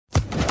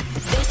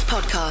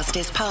podcast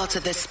is part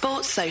of the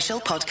Sports Social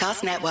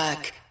Podcast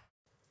Network.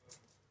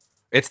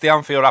 It's the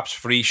Anfield Apps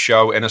Free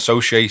Show in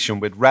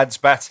association with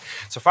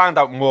RedsBet. To find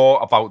out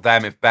more about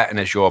them, if betting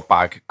is your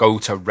bag, go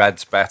to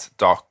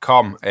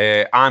redsbet.com.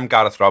 I'm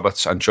Gareth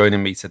Roberts, and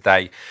joining me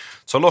today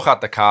to look at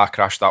the car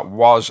crash that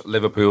was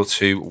Liverpool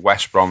 2,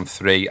 West Brom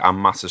 3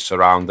 and matters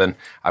surrounding,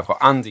 I've got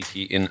Andy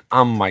Keating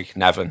and Mike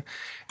Nevin.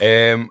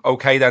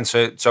 Okay then,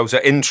 so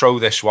to intro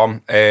this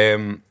one,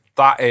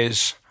 that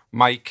is,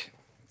 Mike,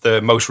 the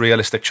most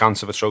realistic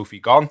chance of a trophy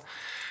gone.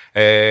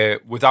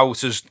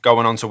 Without us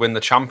going on to win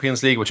the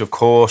Champions League, which of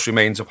course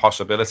remains a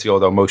possibility,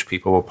 although most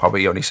people will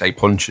probably only say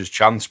puncher's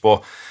chance,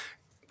 but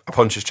a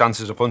puncher's chance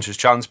is a puncher's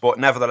chance. But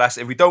nevertheless,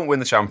 if we don't win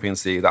the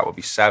Champions League, that will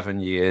be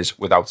 7 years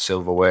without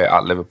silverware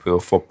at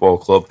Liverpool Football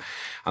Club,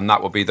 and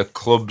that will be the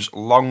club's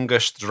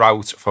longest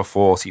drought for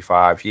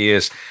 45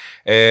 years.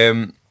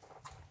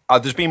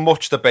 There's been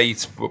much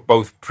debate,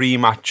 both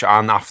pre-match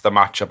and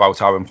after-match, about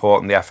how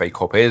important the FA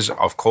Cup is.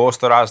 Of course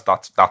there has.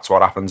 That's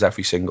what happens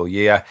every single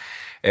year.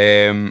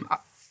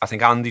 I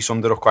think Andy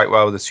summed it up quite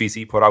well with the tweet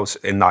he put out,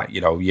 in that, you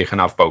know, you can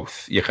have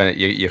both. You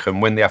can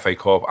win the FA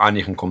Cup and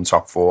you can come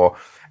top four.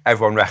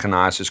 Everyone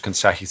recognises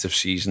consecutive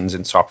seasons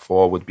in top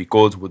four would be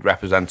good, would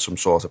represent some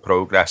sort of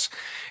progress.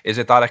 Is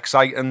it that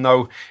exciting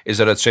though? Is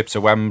it a trip to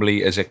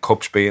Wembley? Is it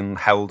cups being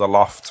held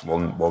aloft?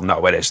 Well,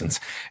 no, it isn't.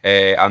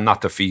 And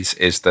that defeat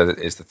is the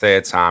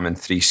third time in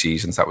 3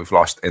 seasons that we've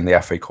lost in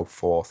the FA Cup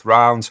fourth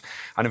round.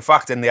 And in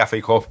fact, in the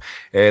FA Cup,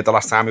 the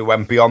last time we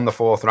went beyond the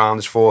fourth round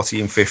is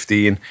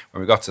 14-15,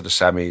 when we got to the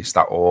semis,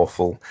 that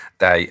awful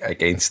day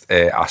against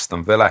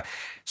Aston Villa.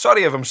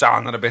 Sorry if I'm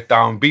sounding a bit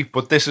downbeat,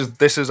 but this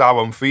is how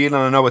I'm feeling.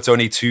 I know it's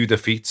only 2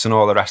 defeats and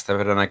all the rest of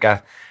it, and I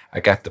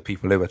get the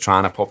people who are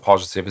trying to put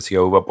positivity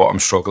over, but I'm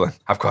struggling.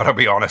 I've got to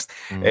be honest.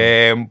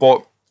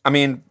 But I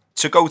mean,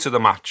 to go to the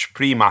match,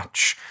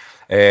 pre-match,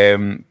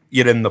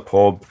 you're in the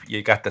pub,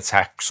 you get the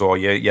text or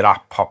your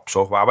app pops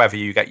up, however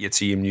you get your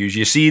team news.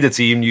 You see the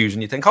team news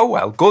and you think, oh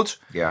well, good.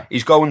 Yeah,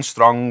 he's going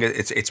strong.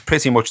 It's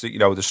pretty much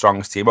the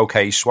strongest team.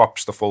 Okay, he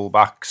swaps the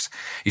fullbacks,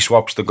 he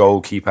swaps the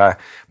goalkeeper,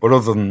 but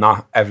other than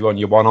that, everyone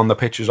you want on the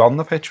pitch is on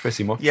the pitch,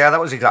 pretty much. Yeah, that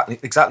was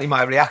exactly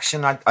my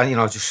reaction. I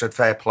just said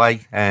fair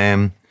play.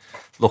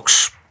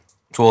 Looks,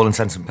 to all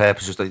intents and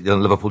purposes,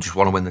 Liverpool just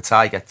want to win the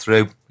tie, get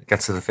through,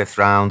 get to the 5th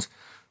round.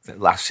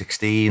 Last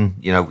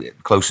 16,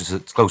 closer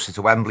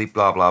to Wembley,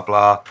 blah blah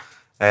blah.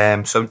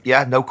 So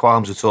yeah, no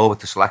qualms at all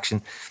with the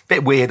selection.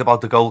 Bit weird about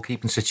the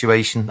goalkeeping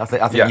situation. I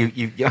think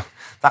you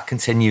that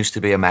continues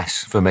to be a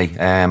mess for me.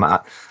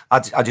 I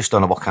just don't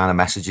know what kind of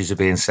messages are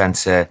being sent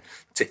to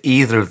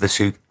either of the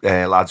 2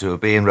 lads who are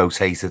being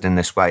rotated in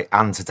this way,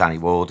 and to Danny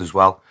Ward as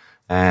well.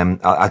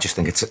 I just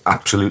think it's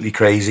absolutely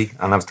crazy,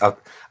 and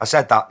I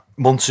said that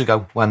months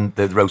ago when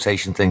the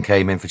rotation thing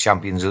came in for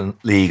Champions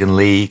League and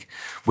League,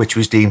 which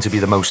was deemed to be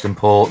the most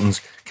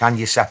important. Can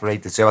you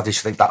separate the two? I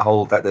just think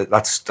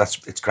that's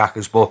it's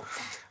crackers. But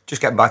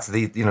just getting back to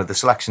the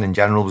selection in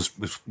general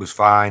was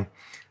fine,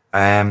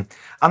 and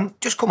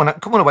just coming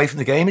away from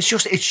the game, it's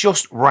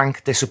just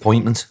rank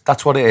disappointment.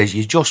 That's what it is.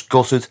 You're just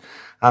gutted.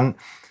 And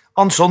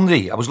on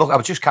Sunday, I was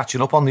just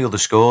catching up on the other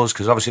scores,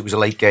 because obviously it was a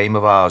late game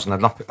of ours,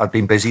 and I'd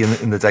been busy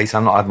in the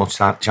daytime, not had much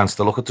chance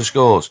to look at the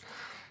scores.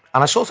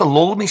 And I sort of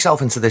lulled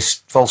myself into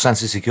this false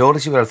sense of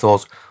security where I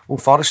thought, well,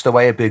 Forest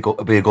away would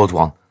be a good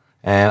one.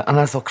 And then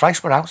I thought,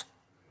 Christ, we're out.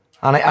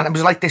 And it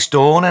was like this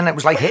dawn, and it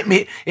was like,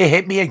 it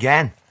hit me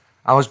again.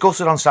 I was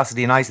gutted on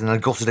Saturday night, and then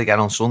gutted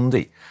again on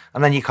Sunday.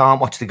 And then you can't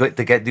watch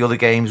the other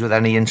games with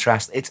any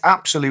interest. It's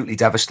absolutely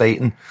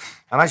devastating.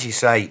 And as you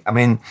say, I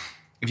mean,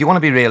 if you want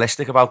to be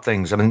realistic about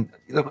things, I mean,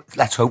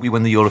 let's hope we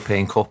win the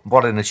European Cup.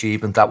 What an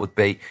achievement that would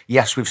be.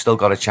 Yes, we've still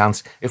got a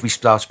chance if we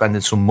start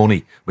spending some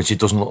money, which it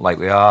doesn't look like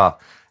we are.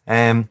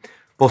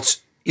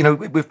 But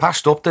we've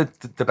passed up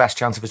the best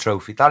chance of a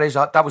trophy. We're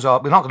not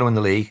going to win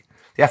the league.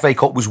 The FA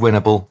Cup was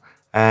winnable,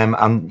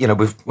 and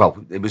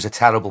it was a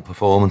terrible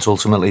performance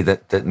ultimately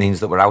that means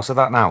that we're out of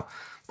that now.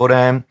 But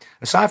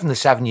aside from the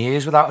 7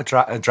 years without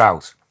a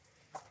drought,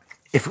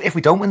 if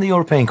we don't win the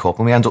European Cup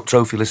and we end up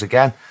trophyless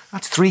again,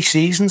 that's 3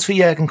 seasons for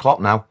Jurgen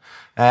Klopp now.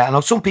 I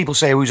know some people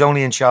say he was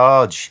only in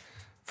charge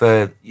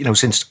for,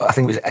 since I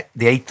think it was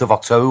the 8th of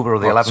October or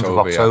the 11th of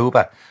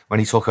October when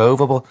he took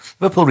over. But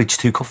Liverpool reached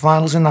 2 cup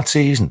finals in that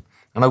season.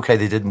 And okay,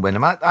 they didn't win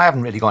them. I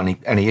haven't really got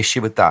any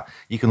issue with that.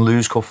 You can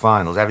lose cup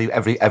finals.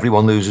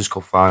 Everyone loses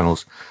cup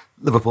finals.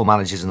 Liverpool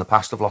managers in the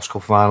past have lost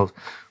cup finals.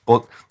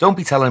 But don't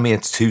be telling me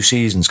it's 2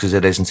 seasons, because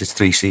it isn't. It's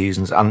 3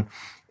 seasons. And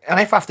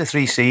if after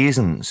 3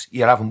 seasons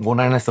you haven't won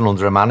anything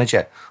under a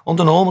manager,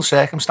 under normal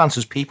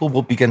circumstances, people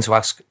would begin to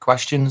ask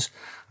questions.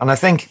 And I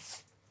think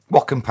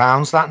what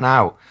compounds that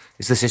now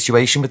is the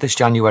situation with this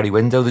January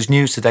window. There's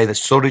news today that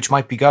Sturridge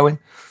might be going.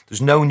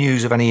 There's no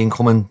news of any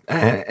incomings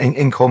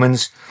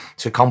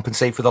to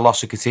compensate for the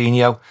loss of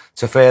Coutinho,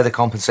 to further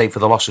compensate for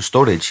the loss of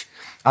Sturridge.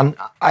 And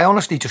I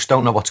honestly just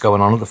don't know what's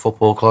going on at the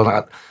football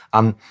club.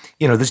 And,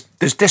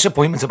 there's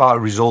disappointment about a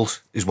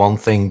result is one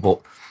thing,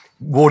 but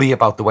worry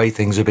about the way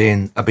things are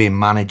being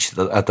managed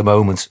at the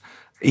moment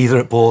either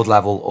at board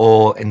level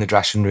or in the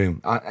dressing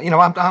room.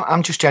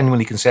 I'm just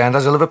genuinely concerned.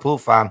 As a Liverpool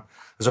fan,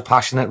 as a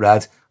passionate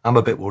Red, I'm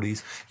a bit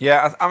worried.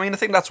 Yeah, I mean, I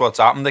think that's what's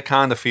happened. It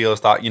kind of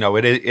feels that,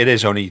 it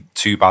is only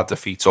 2 bad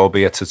defeats,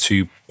 albeit to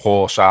 2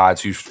 poor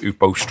sides who've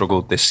both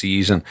struggled this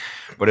season.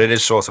 But it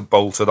is sort of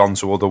bolted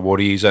onto other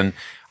worries. And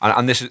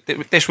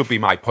this would be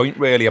my point,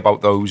 really,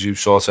 about those who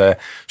sort of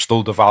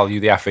still devalue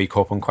the FA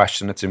Cup and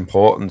question its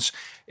importance.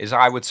 Is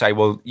I would say,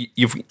 well,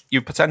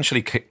 you've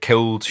potentially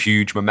killed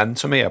huge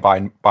momentum here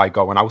by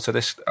going out of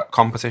this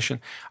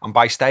competition. And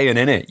by staying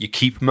in it, you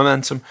keep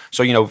momentum.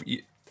 So,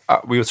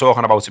 we were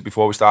talking about it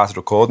before we started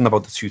recording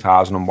about the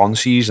 2001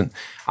 season,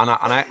 and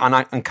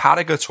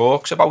Carragher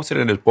talks about it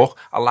in his book.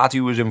 A lad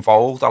who was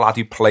involved, a lad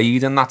who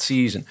played in that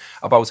season,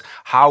 about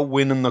how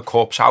winning the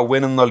cups, how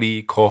winning the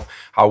League Cup,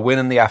 how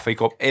winning the FA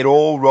Cup, it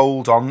all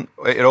rolled on.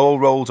 It all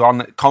rolled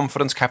on.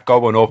 Confidence kept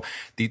going up.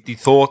 They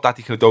thought that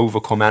they could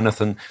overcome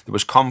anything. There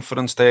was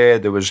confidence there.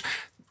 There was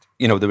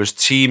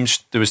team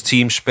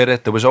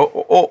spirit. There was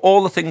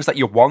all the things that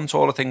you want,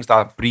 all the things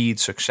that breed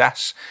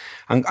success.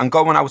 And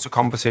going out to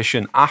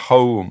competition at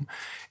home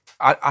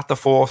at the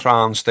 4th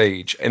round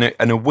stage in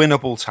a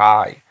winnable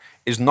tie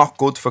is not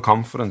good for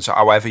confidence,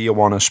 however you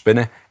want to spin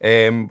it.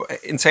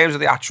 In terms of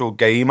the actual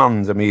game,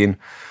 and I mean,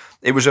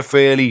 it was a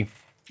fairly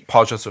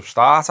positive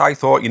start, I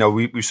thought.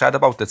 We said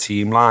about the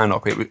team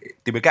lineup,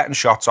 they were getting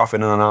shots off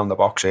in and around the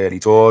box early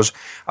doors.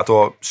 I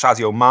thought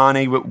Sadio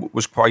Mane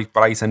was quite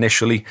bright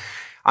initially.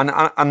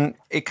 And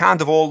it kind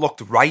of all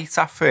looked right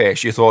at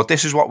first. You thought,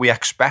 this is what we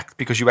expect,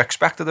 because you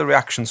expected a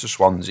reaction to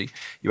Swansea.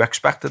 You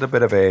expected a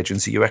bit of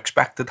urgency. You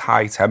expected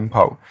high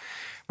tempo.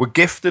 We're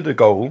gifted a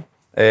goal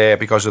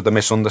because of the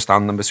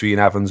misunderstanding between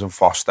Evans and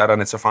Foster,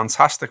 and it's a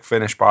fantastic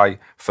finish by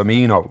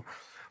Firmino.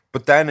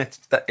 But then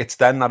it's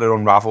then that it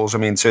unravels. I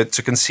mean,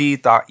 to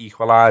concede that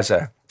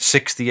equaliser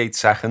 68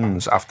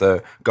 seconds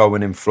after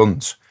going in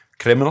front,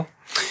 criminal.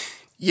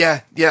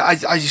 Yeah,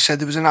 as you said,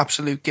 there was an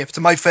absolute gift.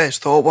 And my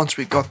first thought, once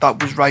we got that,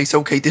 was right,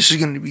 okay, this is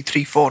going to be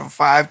 3, 4 and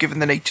 5, given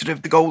the nature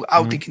of the goal,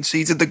 how they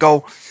conceded the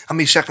goal. And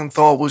my second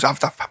thought was,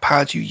 after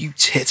Pardew, you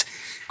tit.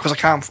 Because I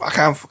can't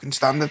fucking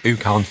stand it. Who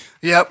can?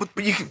 Yeah, but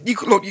you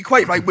look, you're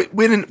quite right.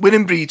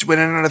 Winning breeds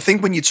winning. And I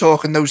think when you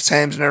talk in those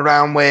terms and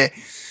around where,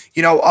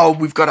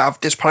 we've got to have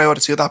this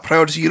priority or that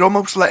priority, you're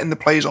almost letting the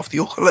players off the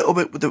hook a little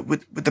bit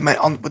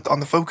on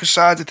the focus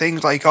side of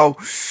things, like,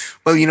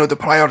 the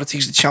priority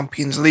is the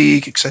Champions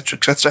League, etc.,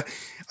 etc.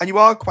 And you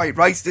are quite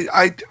right.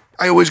 I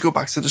always go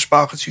back to the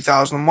spark of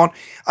 2001.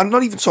 I'm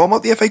not even talking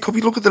about the FA Cup.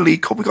 You look at the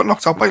League Cup, we got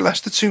knocked out by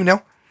Leicester 2-0.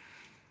 Now,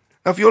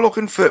 if you're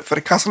looking for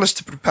a catalyst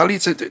to propel you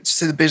to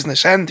the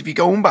business end, if you're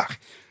going back,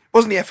 it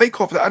wasn't the FA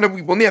Cup. I know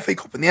we won the FA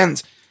Cup in the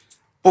end,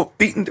 but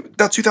beating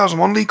that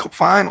 2001 League Cup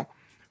final,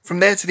 from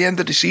there to the end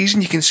of the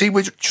season, you can see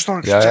we're just on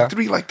a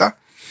trajectory like that.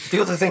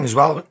 The other thing as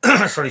well,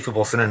 sorry for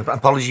busting in,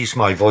 apologies for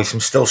my voice,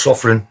 I'm still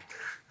suffering,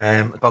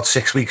 about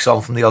 6 weeks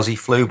on from the Aussie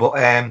flu, but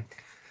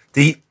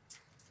the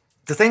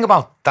thing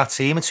about that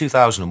team in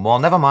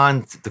 2001, never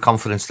mind the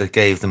confidence that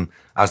gave them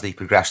as they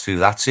progressed through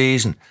that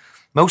season,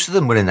 most of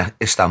them were in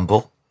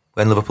Istanbul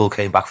when Liverpool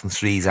came back from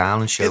 3 down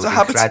and showed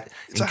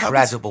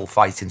incredible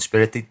fighting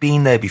spirit. They'd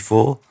been there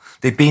before.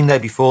 They'd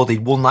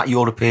won that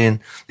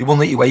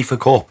UEFA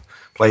Cup,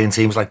 playing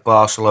teams like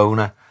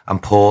Barcelona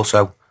and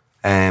Porto,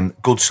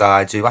 good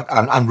sides,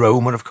 and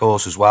Roma, of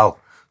course, as well.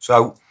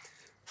 So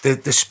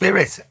the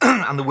spirit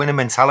and the winning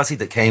mentality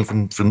that came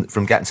from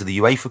getting to the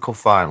UEFA Cup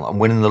final and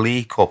winning the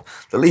League Cup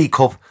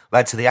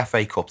led to the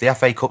FA Cup. The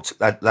FA Cup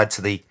led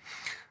to the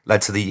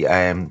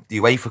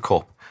UEFA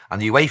Cup,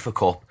 and the UEFA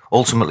Cup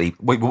ultimately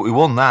we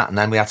won that, and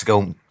then we had to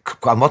go.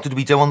 And what did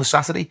we do on the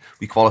Saturday?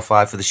 We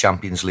qualified for the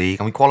Champions League,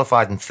 and we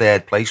qualified in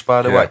 3rd place,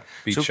 by the way.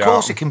 So of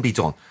course it can be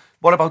done.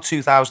 What about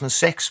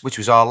 2006, which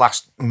was our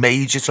last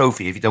major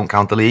trophy, if you don't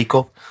count the League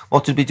Cup?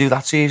 What did we do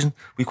that season?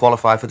 We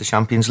qualified for the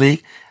Champions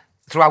League.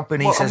 Throughout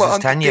Benitez's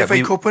tenure, the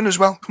FA Cup win as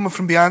well, coming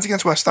from behind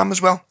against West Ham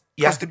as well.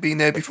 Because they'd been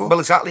there before. Well,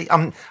 exactly.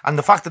 And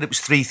the fact that it was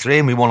 3-3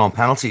 and we won on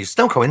penalties, it's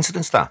no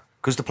coincidence that.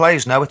 Because the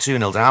players know at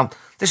 2-0 down,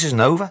 this isn't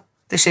over.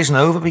 This isn't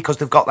over because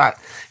they've got that.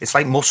 It's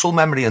like muscle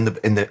memory in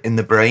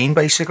the brain,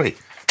 basically.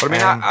 But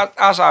I mean,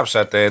 as I've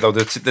said there, though,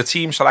 the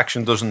team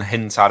selection doesn't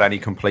hint at any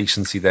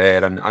complacency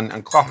there,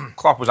 and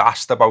Klopp was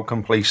asked about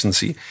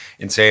complacency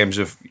in terms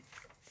of,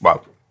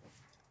 well,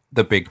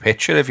 the big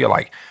picture, if you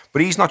like.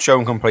 But he's not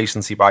showing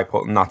complacency by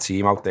putting that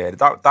team out there.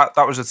 That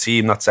was a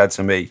team that said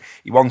to me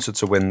he wanted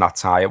to win that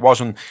tie. It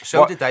wasn't.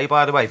 So did they,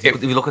 by the way. If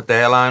you look at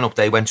their lineup,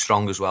 they went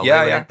strong as well.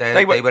 Yeah,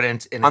 they were in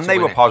and they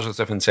were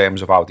positive in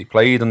terms of how they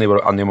played, and they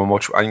were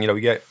much. And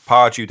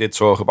Pardew did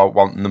talk about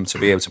wanting them to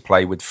be able to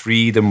play with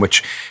freedom,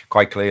 which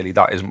quite clearly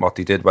that isn't what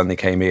they did when they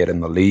came here in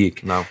the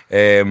league. No,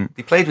 they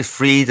played with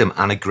freedom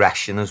and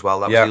aggression as well.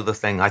 That was the other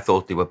thing. I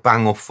thought they were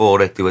bang up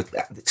for it. They were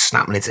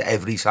snapping into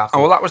every tackle.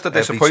 Oh, well, that was the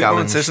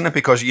disappointment, isn't it?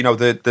 Because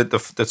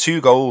the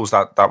 2 goals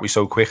that we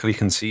so quickly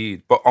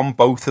concede, but on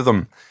both of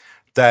them,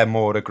 they're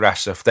more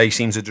aggressive. They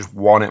seem to just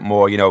want it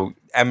more.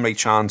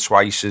 Emre Can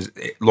twice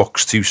it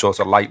looks too sort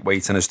of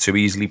lightweight and is too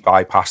easily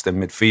bypassed in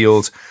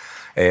midfield.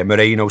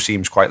 Moreno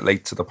seems quite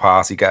late to the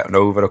party, getting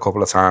over a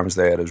couple of times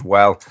there as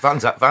well. Van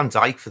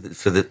Dijk for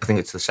the I think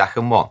it's the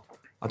second one.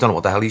 I don't know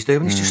what the hell he's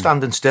doing. He's just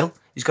standing still.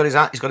 He's got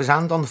his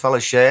hand on the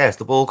fella's shirt.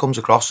 The ball comes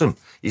across him.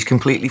 He's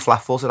completely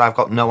flat-footed. I've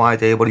got no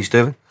idea what he's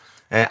doing.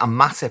 And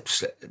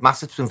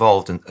Matip's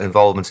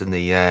involvement in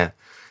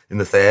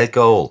the third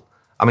goal.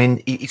 I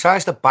mean, he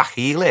tries to back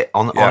heel it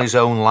on his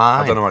own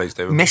line. I don't know what he's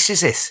doing.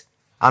 Misses it.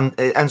 And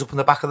it ends up in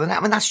the back of the net.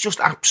 I mean, that's just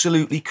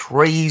absolutely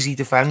crazy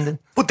defending.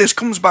 But this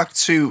comes back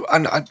to,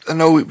 and I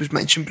know it was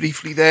mentioned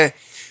briefly there,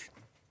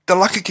 the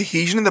lack of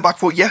cohesion in the back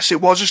foot. Yes, it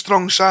was a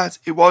strong side.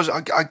 It was,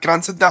 I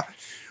granted that.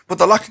 But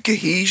the lack of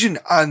cohesion,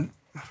 and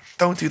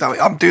don't do that.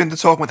 I'm doing the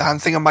talking with the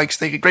hand thing, and Mike's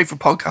thinking, great for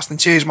podcasting.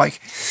 Cheers,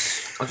 Mike.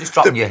 I'm just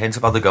dropping you a hint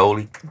about the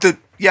goalie.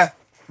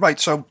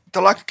 So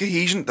the lack of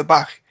cohesion at the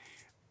back,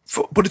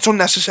 but it's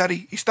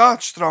unnecessary. He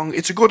starts strong.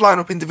 It's a good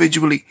lineup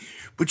individually,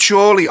 but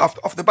surely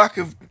off the back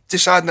of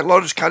deciding that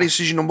Lawrence Karius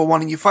is your number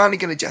one, and you're finally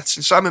going to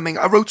jettison Simon Ming.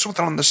 I wrote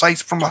something on the site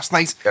from last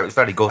night. Yeah, it was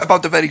very good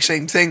about the very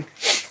same thing.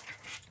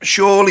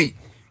 Surely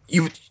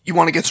you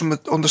want to get some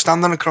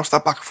understanding across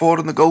that back four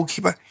and the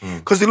goalkeeper,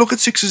 because they look at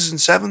sixes and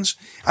sevens,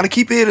 and I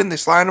keep hearing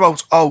this line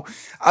about,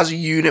 as a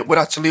unit we're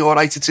actually all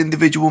right, it's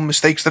individual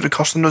mistakes that are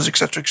costing us,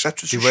 etc,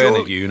 etc. So they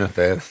weren't a unit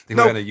there.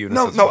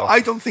 No, I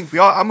don't think we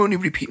are. I'm only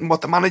repeating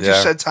what the manager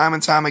said time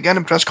and time again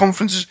in press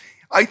conferences.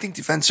 I think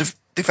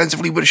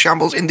defensively we're a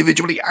shambles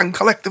individually and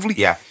collectively.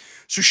 Yeah.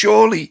 So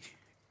surely,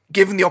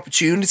 given the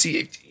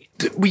opportunity,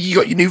 you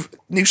got your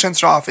new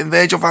centre half in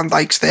Virgil van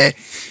Dijk's there.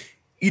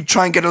 You'd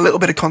try and get a little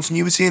bit of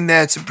continuity in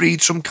there to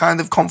breed some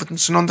kind of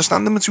confidence and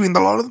understanding between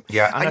the lot of them.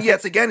 Yeah, and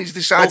yet again, he's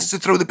decided to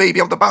throw the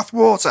baby out the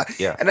bathwater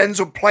and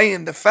ends up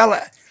playing the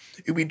fella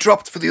who we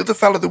dropped for the other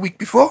fella the week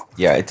before.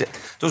 Yeah, it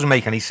doesn't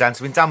make any sense.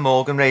 I mean, Dan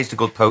Morgan raised a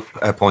good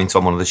point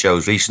on one of the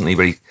shows recently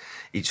where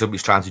he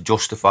was trying to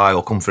justify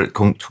or come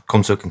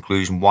to a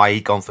conclusion why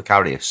he'd gone for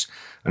Karius.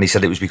 And he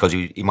said it was because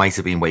he might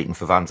have been waiting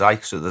for Van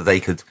Dijk so that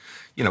they could,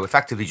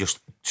 effectively just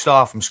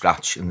start from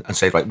scratch and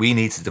say, right, we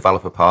need to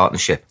develop a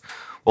partnership.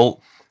 Well,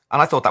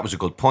 and I thought that was a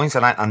good point.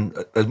 And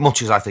as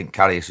much as I think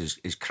Karius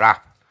is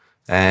crap,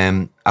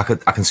 I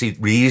can see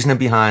reasoning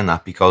behind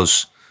that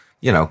because,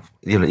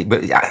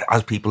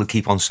 as people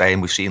keep on saying,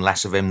 we've seen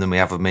less of him than we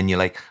have of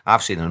Mignolet.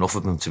 I've seen enough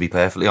of him, to be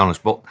perfectly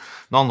honest. But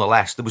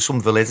nonetheless, there was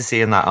some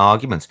validity in that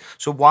argument.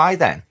 So why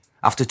then,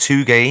 after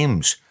 2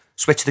 games,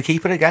 switch the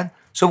keeper again?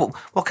 So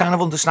what kind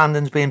of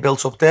understanding is being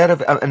built up there?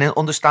 An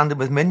understanding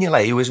with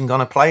Mignolet who isn't going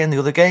to play in the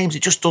other games?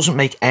 It just doesn't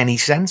make any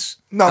sense.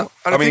 No,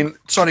 I mean,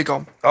 sorry, go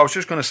on. I was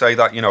just going to say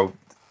that,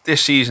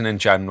 this season in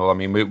general, I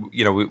mean,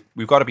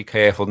 we've got to be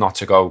careful not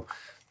to go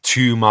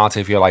too mad,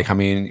 if you like. I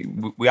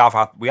mean, we have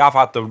had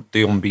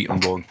the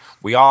unbeaten run.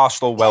 We are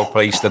still well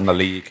placed in the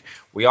league.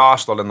 We are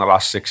still in the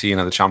last 16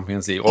 of the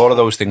Champions League. All of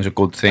those things are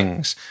good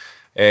things.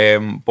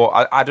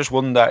 But I just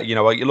wonder, you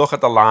look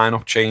at the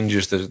lineup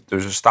changes.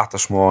 There's a stat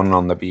this morning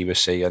on the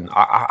BBC, and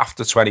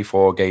after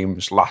 24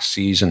 games last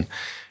season,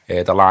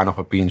 the lineup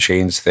had been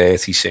changed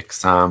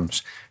 36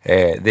 times.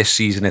 This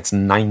season, it's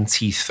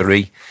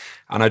 93,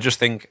 and I just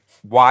think,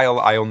 while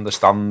I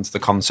understand the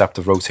concept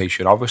of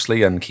rotation,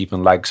 obviously, and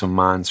keeping legs and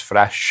minds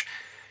fresh,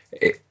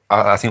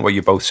 I think what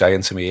you're both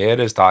saying to me here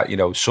is that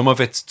some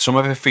of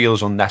it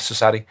feels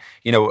unnecessary.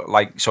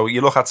 So you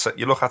look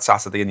at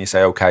Saturday and you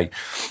say, okay.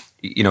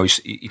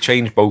 He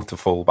changed both the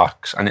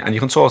full-backs, and you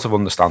can sort of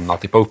understand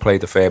that. They both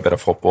played a fair bit of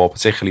football,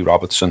 particularly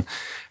Robertson.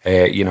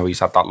 He's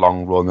had that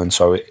long run, and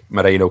so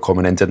Moreno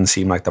coming in didn't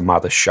seem like the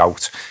maddest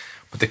shout.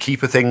 But the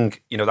keeper thing,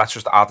 that's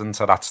just adding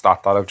to that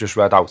stat that I've just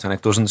read out, and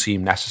it doesn't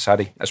seem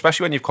necessary,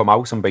 especially when you've come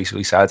out and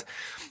basically said,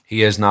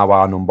 he is now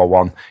our number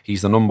one.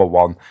 He's the number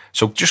one.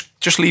 So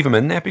just leave him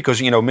in there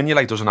because,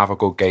 Mignolet doesn't have a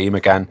good game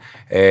again.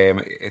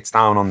 It's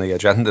down on the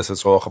agenda to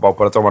talk about,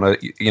 but I don't want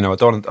to,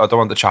 I don't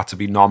want the chat to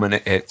be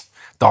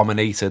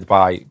dominated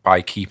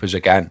by keepers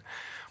again,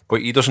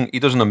 but he doesn't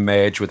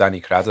emerge with any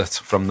credit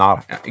from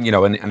that,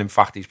 and in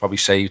fact he's probably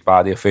saved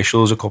by the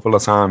officials a couple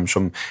of times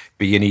from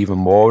being even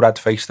more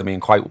red-faced. I mean,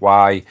 quite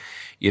why,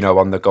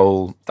 on the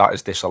goal that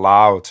is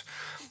disallowed,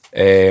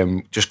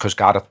 just because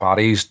Gareth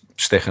Barry's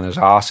sticking his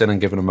arse in and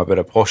giving him a bit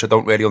of push. I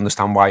don't really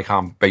understand why he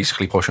can't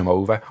basically push him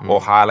over or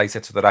highlight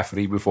it to the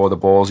referee before the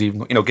ball's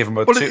even, give him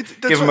a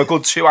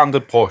good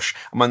two-handed push,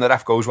 and when the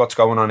ref goes, what's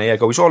going on here?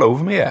 He's all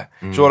over me here.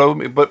 He's all over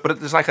me. But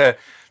there's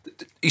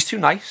he's too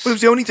nice.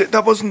 But it was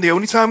that wasn't the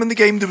only time in the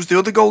game. There was the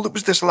other goal that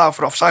was disallowed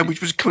for offside,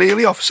 which was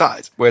clearly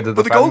offside. But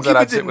the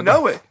goalkeeper didn't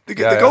know it. The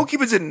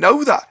goalkeeper didn't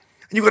know that.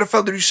 And you've got a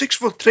fella who's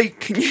 6'3",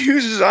 can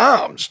use his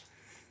arms.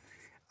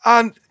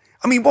 And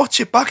I mean,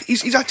 watch it back.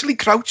 He's actually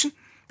crouching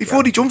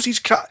before he jumps.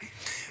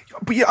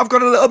 But I've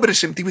got a little bit of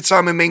sympathy with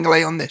Simon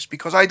Mignolet on this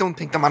because I don't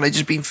think the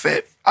manager's been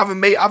fair.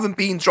 Having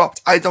been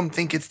dropped, I don't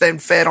think it's then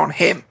fair on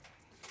him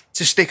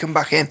to stick him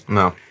back in.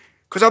 No,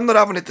 because I'm not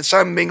having it that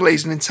Simon Mignolet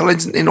isn't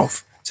intelligent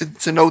enough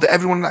to know that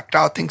everyone in that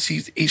crowd thinks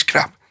he's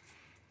crap.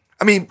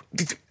 I mean,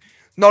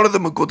 none of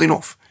them are good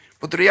enough.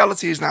 But the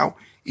reality is now,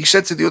 he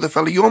said to the other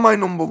fella, "You're my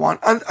number one,"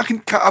 and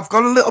I've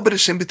got a little bit of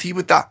sympathy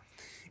with that,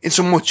 in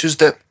so much as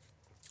that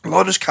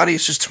Loris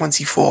Karius is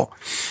 24.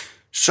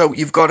 So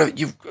you've got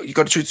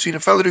to choose between a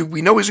fella who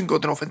we know isn't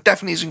good enough and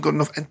definitely isn't good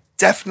enough and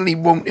definitely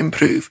won't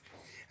improve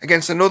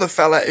against another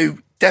fella who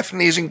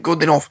definitely isn't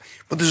good enough,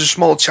 but there's a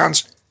small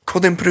chance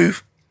could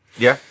improve.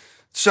 Yeah.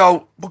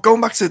 So, but going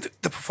back to the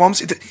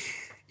performance,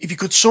 if you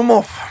could sum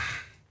up,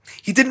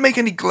 he didn't make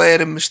any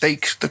glaring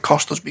mistakes that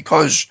cost us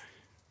because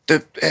the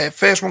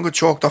first one got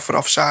chalked off for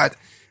offside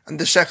and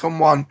the second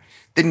one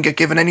didn't get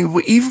given any.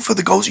 Even for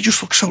the goals, he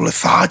just looked so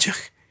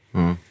lethargic.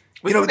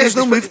 You know, there's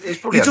no move. He's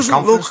probably had his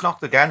confidence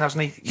knocked again,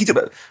 hasn't he?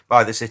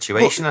 By the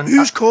situation. And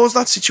who's caused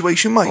that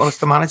situation, Mike? Well, it's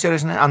the manager,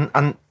 isn't it?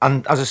 And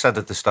as I said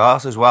at the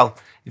start as well,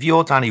 if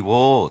you're Danny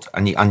Ward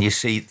and you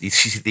see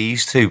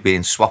these two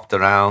being swapped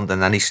around,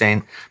 and then he's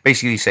saying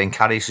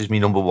Karius is me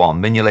number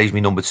one, Mignolet's me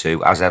number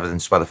two, as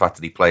evidenced by the fact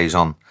that he plays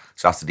on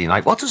Saturday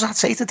night. What does that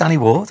say to Danny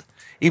Ward?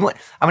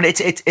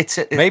 It's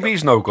maybe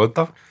he's no good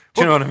though.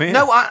 Do you know what I mean?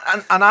 No,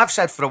 and I've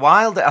said for a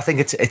while that I think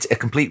it's a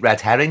complete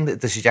red herring that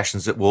the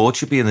suggestions that Ward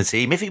should be in the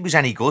team. If he was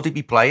any good, he'd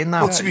be playing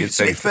now. Well, to be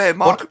fair,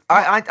 Mark,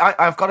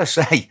 I've got to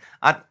say,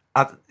 I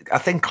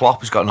think Klopp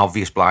has got an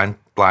obvious blind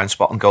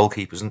spot on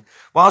goalkeepers, and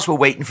whilst we're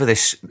waiting for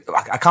this,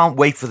 I can't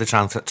wait for the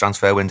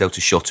transfer window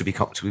to shut. To be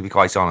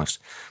quite honest,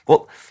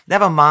 but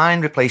never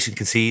mind replacing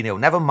Coutinho,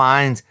 never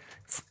mind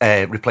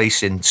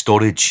replacing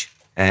Sturridge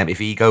if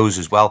he goes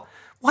as well.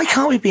 Why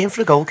can't we be in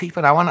for a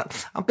goalkeeper now?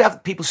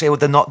 And people say, well,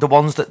 they're not the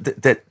ones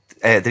that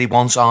he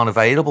wants aren't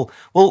available.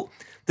 Well,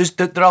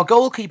 there are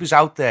goalkeepers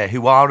out there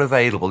who are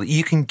available that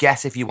you can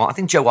get if you want. I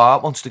think Joe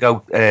Hart wants to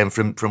go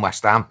from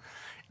West Ham.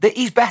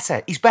 He's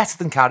better. He's better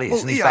than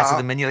Karius, and he's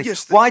better than Mignolet.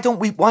 Yes,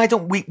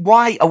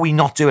 why are we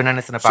not doing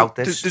anything about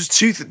this? There's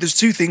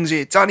two things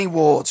here. Danny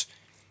Ward.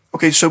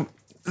 Okay, so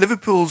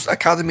Liverpool's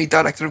academy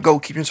director of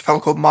goalkeeping is a fellow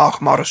called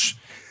Mark Morris.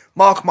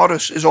 Mark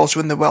Morris is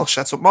also in the Welsh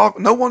setup.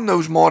 No one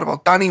knows more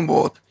about Danny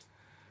Ward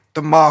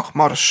than Mark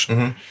Morris.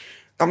 Mm-hmm.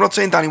 I'm not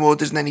saying Danny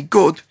Ward isn't any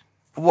good,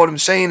 but what I'm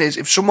saying is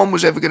if someone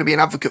was ever going to be an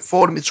advocate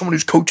for him, it's someone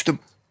who's coached him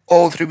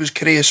all through his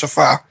career so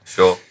far.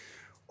 Sure.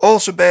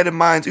 Also bear in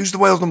mind, who's the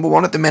Wales number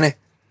one at the minute?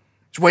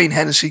 It's Wayne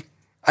Hennessy,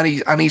 and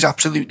he's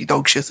absolutely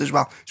dog shit as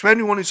well. So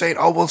anyone who's saying,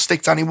 oh, we'll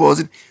stick Danny Ward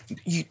in,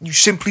 you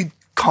simply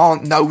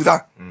can't know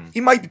that.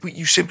 He might be, but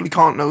you simply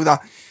can't know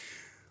that.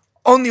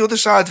 On the other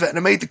side of it, and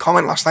I made the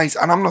comment last night,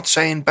 and I'm not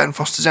saying Ben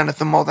Foster's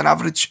anything more than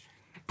average,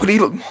 but he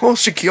looked more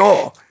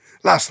secure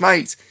last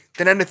night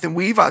than anything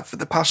we've had for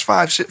the past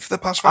five seasons.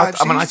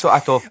 I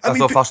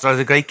thought Foster had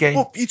a great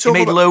game. He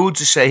made loads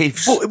of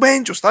saves. But it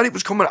weren't just that, it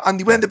was coming, and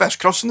they weren't the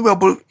best cross in the world,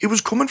 but it was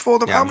coming for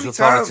them. Yeah, How he many was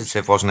authoritative,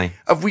 times wasn't he?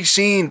 have we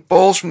seen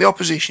balls from the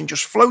opposition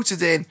just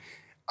floated in,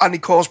 and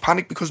it caused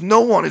panic because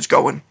no one is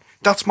going,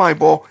 that's my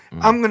ball,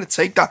 I'm going to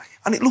take that.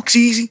 And it looks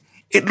easy.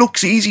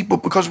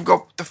 But because we've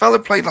got the fella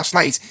played last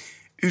night,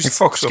 he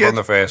fucks up on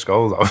the first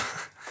goal though.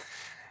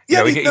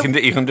 Yeah,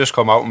 you can just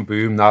come out and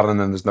boom that, and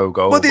then there's no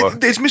goal. Well,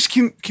 there's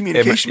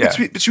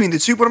miscommunication between the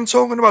two. But I'm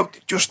talking about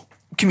just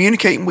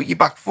communicating with your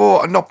back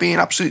four and not being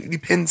absolutely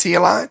pinned to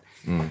your line.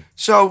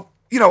 So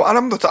and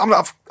I'm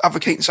not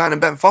advocating signing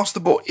Ben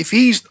Foster, but if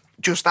he's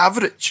just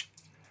average,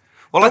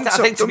 well, I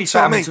think to be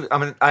fair,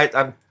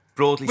 I'm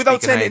broadly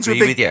without speaking, turning into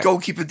a big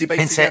goalkeeper debate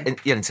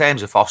in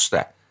terms of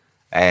Foster,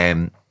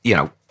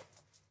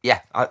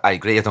 yeah, I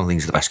agree. I don't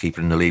think he's the best keeper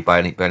in the league by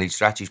any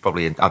stretch. He's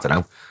probably I don't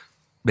know,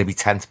 maybe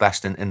 10th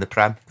best in the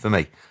Prem for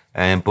me.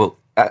 But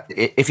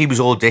if he was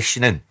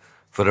auditioning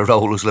for a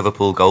role as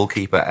Liverpool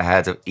goalkeeper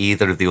ahead of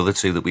either of the other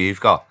two that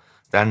we've got,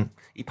 then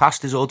he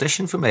passed his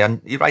audition for me.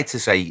 And you're right to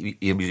say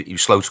he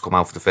was slow to come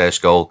out for the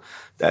first goal.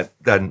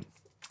 Then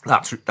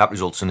that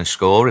results in a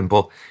scoring.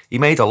 But he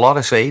made a lot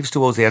of saves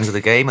towards the end of the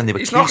game, and they were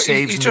key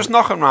saves. He's just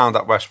knocking around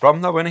at West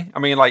Brom, though, isn't he? I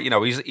mean,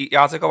 he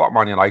had to go at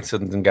Man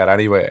United and didn't get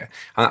anywhere.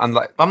 And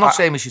I'm not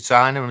saying we should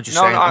sign him. I'm just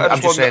saying.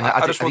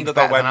 I just wonder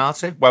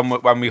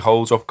that when we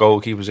hold up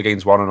goalkeepers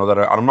against one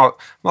another, and I'm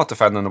not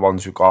defending the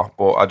ones we've got,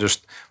 but I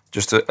just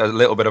a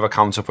little bit of a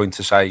counterpoint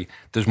to say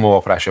there's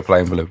more pressure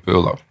playing for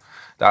Liverpool, though.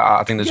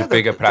 I think there's a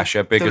bigger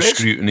pressure, bigger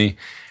scrutiny.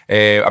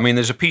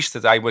 There's a piece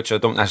today which I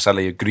don't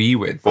necessarily agree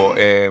with,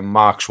 but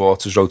Mark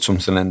Schwartz has wrote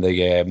something in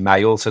the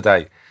Mail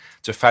today,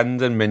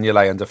 defending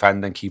Mignolet and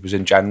defending keepers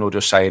in general,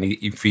 just saying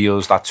he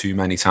feels that too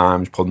many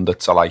times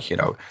pundits are like,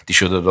 they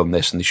should have done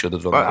this and they should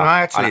have done that.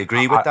 I actually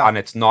agree with that. And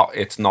it's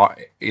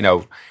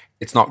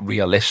not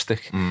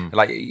realistic.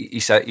 Like he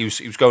said, he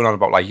was going on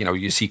about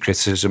you see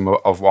criticism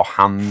of what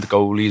hand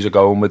goalies are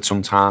going with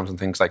sometimes and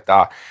things like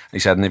that. And he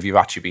said, and if you've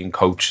actually been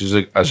coached as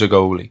a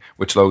goalie,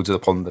 which loads of the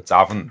pundits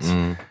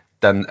haven't,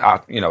 then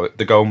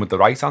they're going with the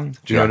right hand.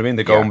 Do you know what I mean?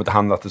 They're going with the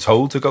hand that they're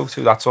told to go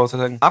to, that sort of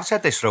thing. I've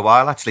said this for a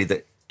while actually,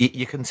 that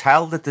you can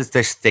tell that there's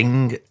this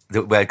thing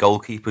where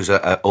goalkeepers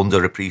are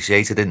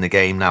underappreciated in the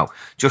game now,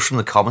 just from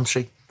the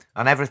commentary.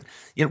 And everything,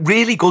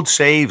 really good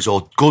saves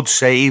or good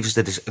saves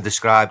that are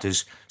described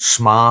as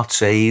smart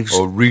saves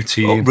or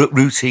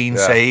routine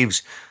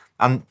saves.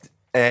 And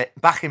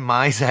back in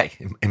my day,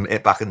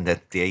 back in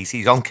the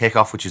 80s, on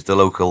Kickoff, which is the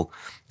local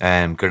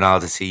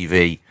Granada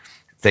TV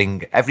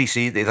thing every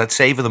season. They had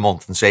save of the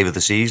month and save of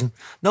the season.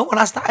 No one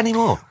has that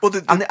anymore.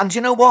 But and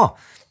you know what?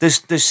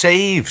 There's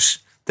saves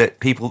that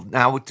people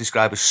now would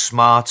describe as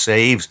smart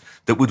saves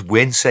that would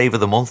win save of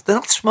the month. They're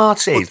not smart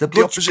saves. They're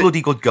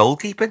bloody good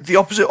goalkeeping. The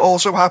opposite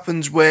also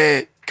happens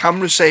where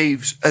camera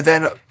saves are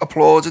then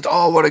applauded.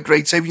 Oh, what a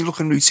great save! You look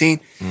in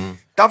routine.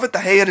 David De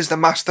Gea is the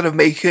master of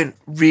making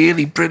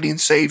really brilliant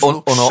saves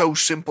look so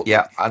simple.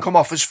 Yeah, come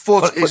off his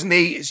foot, his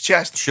knee, his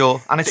chest.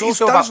 Sure, and it's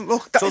also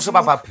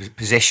about bad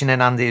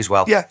positioning, Andy, as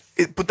well. Yeah,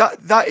 but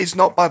that is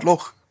not bad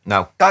luck.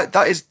 No,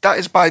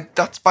 that's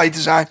by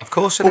design. Of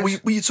course it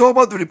is. When you talk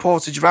about the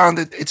reportage around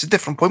it, it's a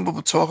different point, but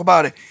we'll talk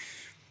about it.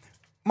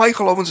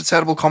 Michael Owen's a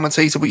terrible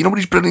commentator, but you know what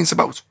he's brilliant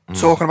about?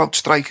 Talking about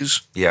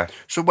strikers. Yeah.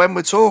 So when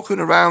we're talking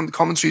around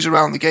commentaries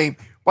around the game,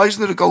 why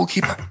isn't there a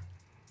goalkeeper?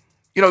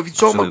 You know, if you're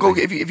talking about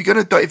goalkeeper,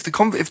 if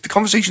the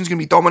conversation's going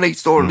to be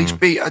dominated, or at least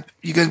be,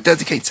 you're going to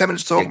dedicate 10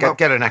 minutes to talking about.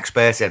 Get an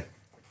expert in.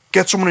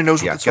 Get someone who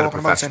knows what they're talking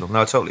about.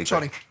 No, totally.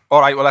 Sorry.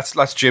 All right, well,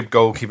 let's jib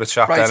goalkeeper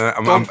chat then,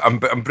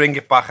 and bring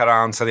it back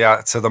around to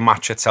the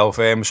match itself.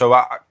 So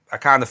I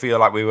kind of feel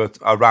like we were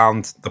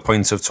around the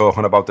point of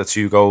talking about the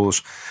 2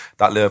 goals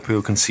that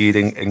Liverpool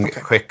conceding in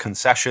quick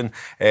concession.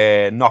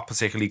 Not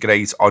particularly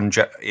great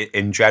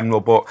in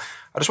general, but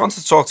I just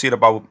wanted to talk to you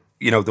about,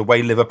 you know, the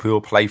way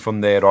Liverpool play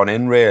from there on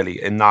in,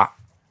 really, in that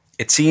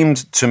it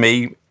seemed to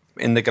me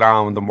in the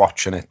ground and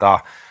watching it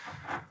that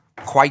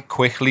quite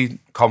quickly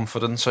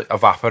confidence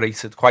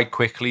evaporated. Quite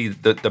quickly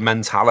the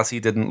mentality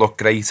didn't look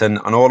great, and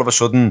all of a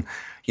sudden,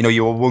 you know,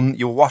 you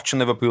were watching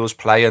Liverpool's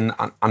play and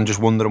just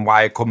wondering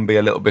why it couldn't be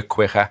a little bit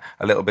quicker,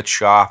 a little bit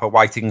sharper,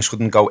 why things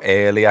couldn't go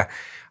earlier.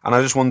 And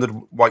I just wondered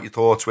what your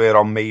thoughts were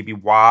on maybe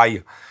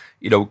why,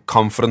 you know,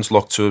 confidence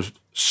looked to have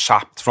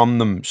sapped from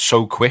them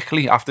so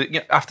quickly after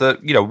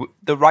you know,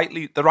 they're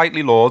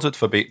rightly lauded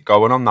for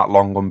going on that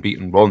long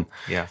unbeaten run.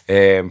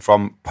 Yeah.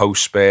 From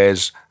post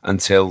Spurs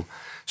until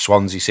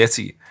Swansea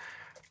City.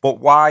 But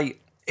why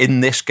in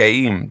this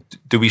game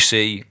do we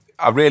see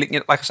a really,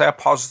 like I say, a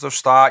positive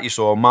start? You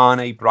saw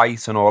Mane,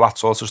 Bright and all that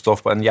sort of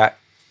stuff, and yet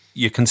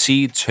you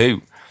concede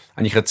 2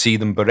 and you could see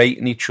them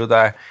berating each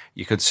other.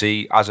 You could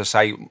see, as I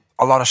say,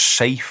 a lot of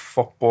safe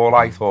football,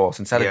 I thought.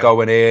 Instead of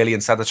going early,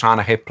 instead of trying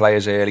to hit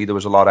players early, there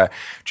was a lot of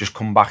just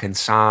come back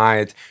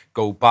inside,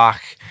 go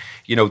back.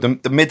 You know, the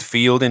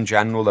midfield in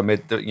general,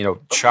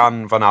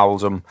 Chan, Van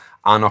Aldum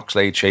and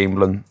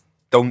Oxlade-Chamberlain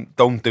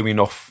don't do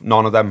enough,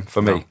 none of them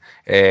for me,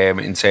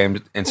 in terms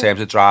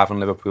of driving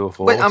Liverpool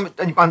forward.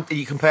 And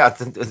you compare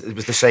it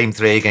was the same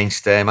 3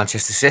 against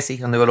Manchester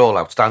City, and they were all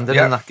outstanding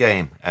in that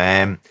game.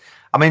 I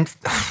mean,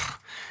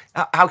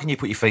 how can you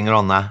put your finger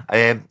on that?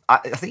 I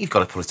think you've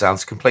got to put it down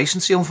to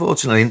complacency,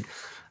 unfortunately.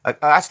 I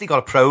actually got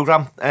a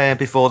programme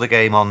before the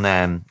game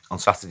on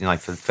Saturday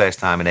night for the first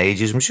time in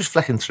ages. I was just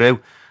flicking through,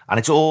 and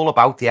it's all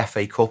about the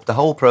FA Cup. The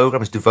whole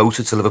programme is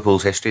devoted to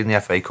Liverpool's history in the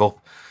FA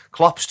Cup.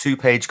 Klopp's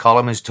 2-page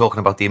column is talking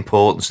about the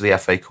importance of the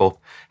FA Cup.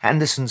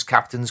 Henderson's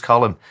captain's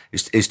column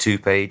is 2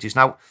 pages.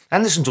 Now,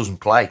 Henderson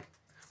doesn't play.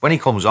 When he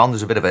comes on,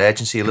 there's a bit of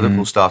urgency.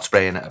 Liverpool start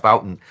spraying it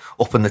about and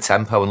upping the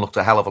tempo and looked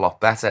a hell of a lot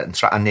better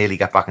and nearly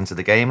get back into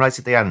the game right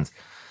at the end.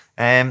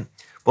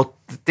 But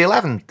the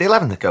 11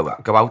 that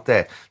go out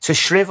there to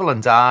shrivel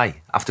and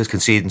die after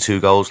conceding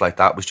 2 goals like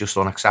that was just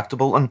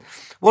unacceptable. And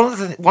one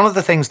of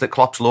the things that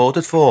Klopp's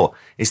lauded for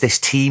is this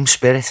team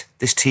spirit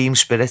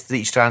that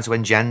he's trying to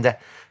engender.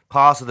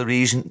 Part of the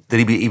reason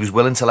that he was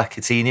willing to let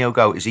Coutinho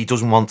go is he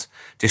doesn't want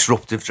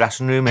disruptive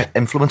dressing room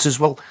influences.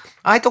 Well,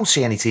 I don't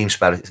see any team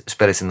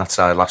spirit in that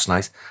side last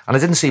night, and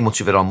I didn't see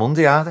much of it on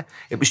Monday either.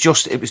 It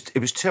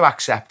was too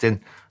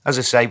accepting. As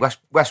I say,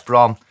 West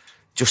Brom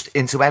just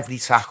into every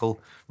tackle,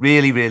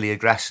 really, really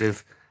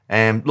aggressive.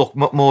 Look,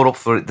 more up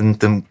for it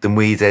than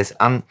we did,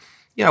 and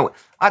you know,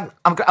 I'm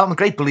a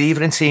great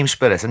believer in team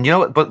spirit, and you know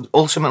what? But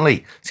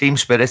ultimately, team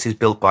spirit is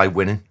built by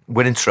winning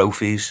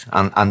trophies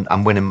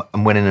and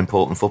winning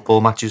important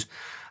football matches.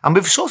 And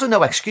we've sort of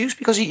no excuse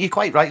because you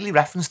quite rightly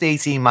referenced the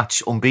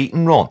 18-match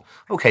unbeaten run.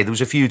 Okay, there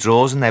was a few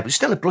draws in there, but it's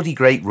still a bloody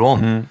great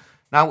run. Mm-hmm.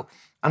 Now,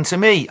 and to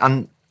me,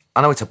 and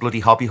I know it's a bloody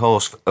hobby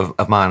horse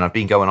of mine. I've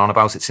been going on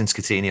about it since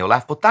Coutinho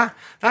left, but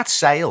that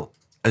sale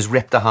has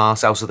ripped the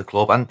heart out of the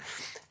club, and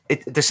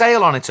the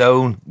sale on its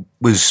own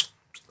was,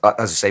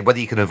 as I say, whether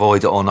you can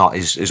avoid it or not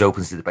is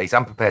open to debate.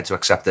 I'm prepared to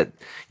accept that,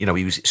 you know,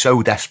 he was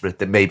so desperate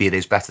that maybe it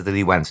is better that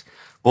he went.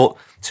 But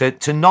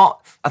to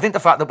not, I think the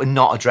fact that we're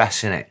not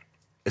addressing it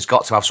has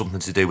got to have something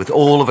to do with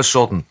all of a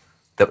sudden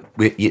that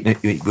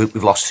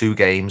we've lost 2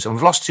 games, and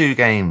we've lost 2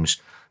 games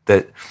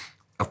that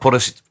have put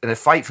us in a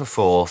fight for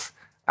 4th,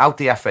 out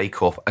the FA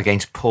Cup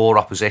against poor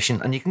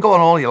opposition. And you can go on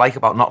all you like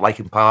about not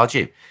liking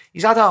Pardew.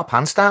 He's had our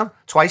pants down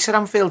twice at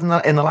Anfield in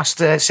the last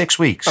 6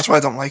 weeks. That's why I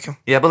don't like him.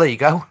 Yeah, but there you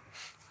go.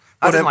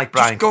 I didn't like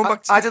Brian.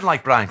 I didn't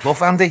like Brian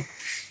Clough, Andy.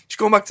 Just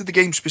going back to the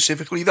game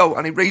specifically, though,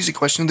 and he raised a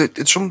question that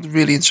it's something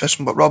really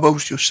interesting. What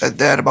Robbo's just said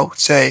there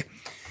about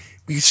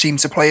we seem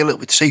to play a little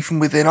bit safe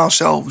and within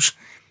ourselves.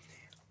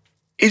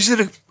 Is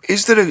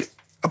there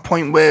a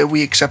point where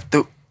we accept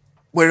that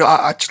we're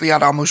actually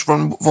at our most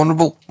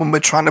vulnerable when we're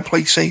trying to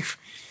play safe,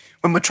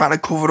 when we're trying to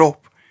cover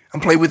up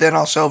and play within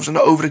ourselves and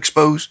not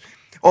overexpose.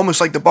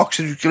 Almost like the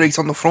boxer who's great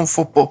on the front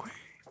foot, but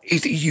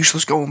he's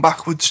useless going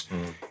backwards.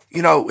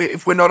 You know,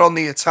 if we're not on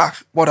the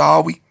attack, what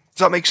are we? Does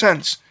that make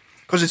sense?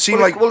 Because it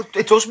seemed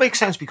it does make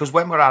sense, because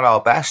when we're at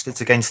our best, it's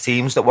against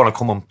teams that want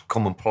to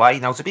come and play.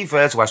 Now, to be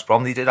fair to West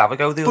Brom, they did have a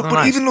go the other night.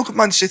 But even look at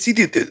Man City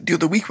the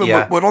other week when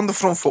we're on the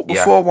front foot,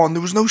 we're 4-1.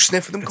 There was no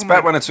sniff of them coming.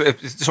 Better when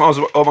it's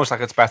almost like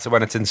it's better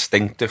when it's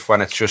instinctive,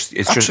 when it's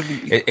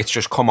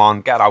just come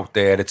on, get out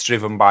there. It's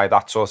driven by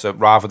that sort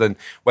of, rather than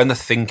when they're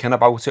thinking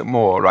about it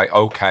more. Right?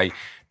 Okay,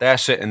 they're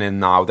sitting in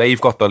now. They've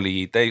got the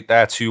lead. They're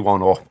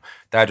 2-1 up.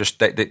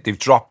 They've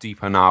dropped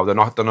deeper now. They're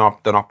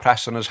not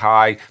pressing as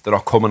high. They're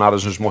not coming at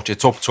us as much.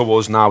 It's up to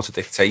us now to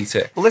dictate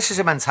it. Well, this is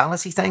a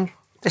mentality thing.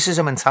 This is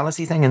a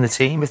mentality thing in the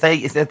team. If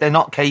they're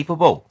not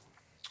capable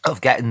of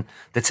getting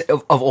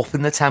of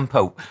upping the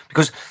tempo,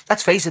 because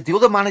let's face it, the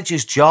other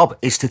manager's job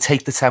is to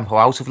take the tempo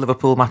out of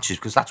Liverpool matches,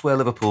 because that's where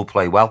Liverpool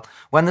play well.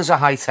 When there's a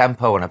high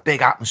tempo and a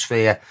big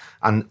atmosphere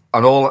and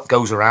all that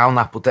goes around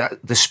that, but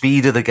the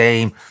speed of the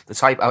game, the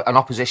type an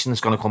opposition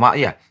that's going to come at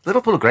you,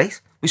 Liverpool are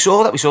great. We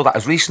saw that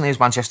as recently as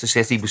Manchester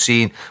City. We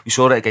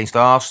saw it against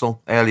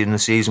Arsenal earlier in the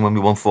season when we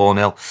won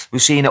 4-0.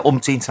 We've seen it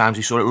umpteen times.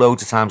 We saw it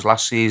loads of times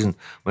last season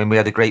when we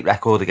had a great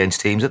record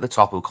against teams at the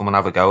top who'll come and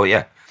have a go at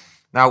you.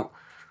 Now,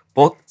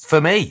 but for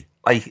me,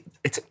 like,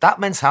 it's that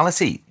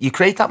mentality. You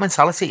create that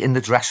mentality in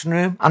the dressing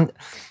room, and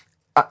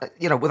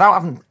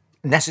without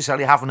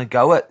necessarily having a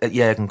go at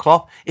Jurgen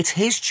Klopp, it's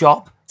his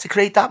job to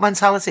create that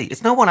mentality.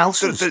 It's no one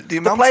else's.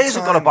 The players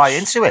have got to buy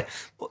into it,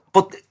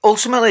 but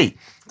ultimately,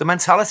 the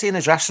mentality in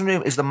the dressing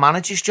room is the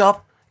manager's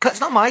job. It's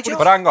not my job.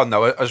 But hang on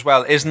though, as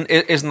well, isn't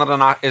there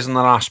an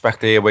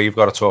aspect here where you've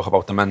got to talk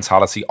about the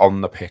mentality on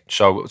the pitch?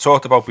 So we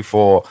talked about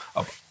before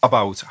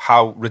about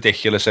how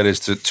ridiculous it is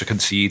to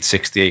concede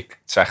 68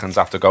 seconds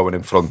after going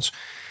in front.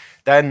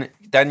 Then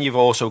you've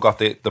also got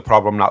the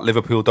problem that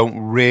Liverpool don't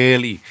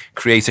really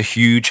create a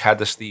huge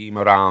head of steam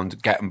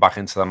around getting back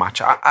into the match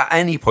at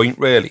any point,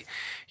 really.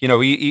 You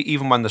know,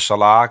 even when the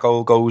Salah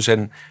goal goes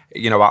in,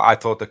 you know, I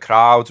thought the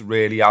crowd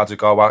really had a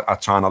go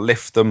at trying to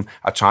lift them,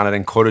 at trying to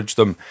encourage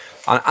them,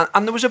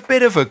 and there was a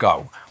bit of a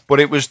go, but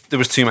there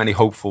was too many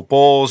hopeful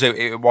balls.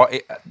 I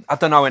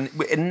don't know, and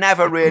it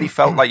never really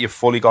felt like you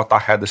fully got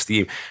that head of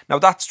steam. Now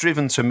that's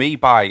driven to me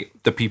by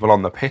the people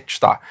on the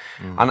pitch, and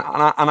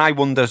I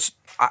wonder.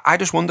 I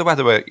just wonder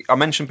whether I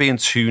mentioned being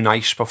too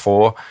nice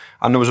before,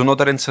 and there was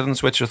another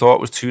incident which I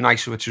thought was too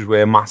nice, which is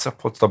where Mata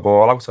puts the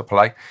ball out of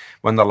play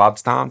when the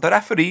lad's down. The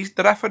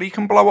referee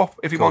can blow up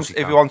if he wants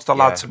the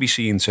lad to be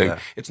seen to. Yeah.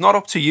 It's not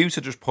up to you to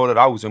just put it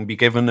out and be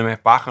giving them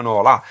it back and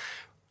all that.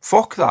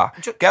 Fuck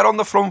that. Get on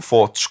the front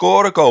foot,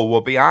 score a goal,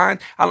 we're behind.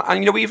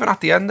 And you know, even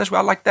at the end as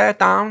well, like they're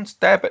down,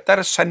 they're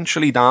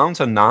essentially down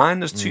to 9.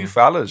 There's two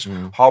fellas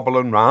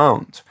hobbling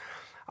round.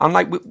 And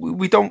like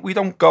we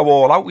don't go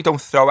all out. We don't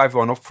throw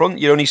everyone up front.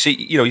 You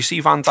see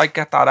Van Dijk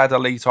get that header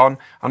late on,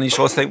 and you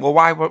sort of think, well,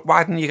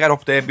 why didn't you get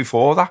up there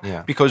before that?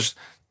 Yeah. Because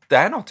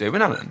they're not doing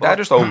anything. They're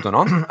just holding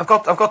on. I've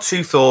got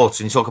two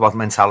thoughts, and you talk about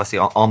mentality,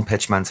 on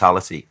pitch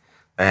mentality.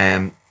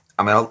 I'll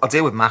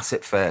deal with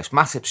Matip first.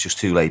 Matip's just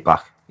too laid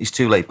back. He's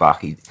too laid back.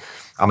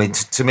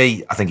 To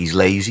me, I think he's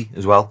lazy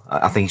as well.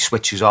 I think he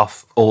switches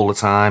off all the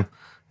time.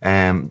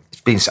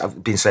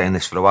 I've been saying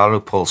this for a while. I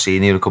know Paul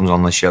Senior, who comes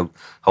on the show,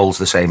 holds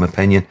the same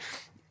opinion.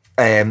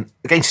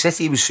 Against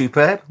City, he was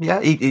superb. Yeah,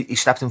 he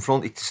stepped in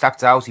front, he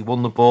stepped out, he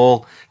won the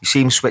ball, he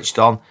seemed switched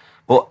on.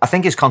 But I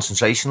think his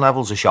concentration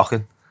levels are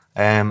shocking.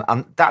 And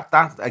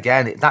that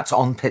again, that's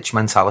on pitch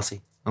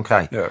mentality.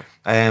 Okay. Yeah.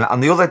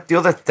 And the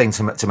other thing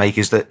to make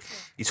is that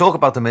you talk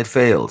about the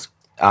midfield,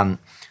 and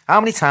how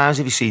many times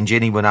have you seen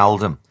Gini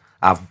Wijnaldum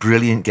have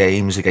brilliant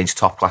games against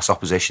top class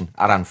opposition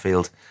at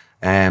Anfield?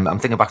 I'm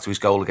thinking back to his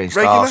goal against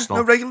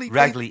Arsenal.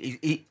 Regularly.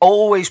 He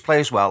always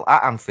plays well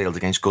at Anfield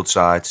against good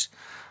sides,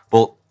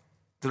 but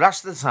the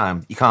rest of the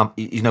time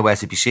he's nowhere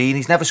to be seen.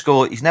 He's never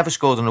scored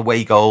an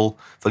away goal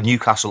for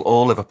Newcastle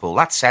or Liverpool.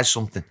 That says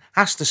something.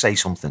 Has to say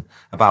something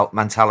about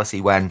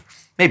mentality when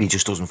maybe he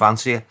just doesn't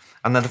fancy it.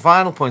 And then the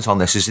final point on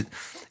this is that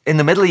in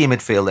the middle of your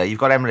midfield there, you've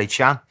got Emre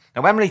Can.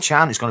 Now Emre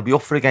Can is going to be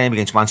up for a game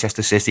against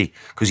Manchester City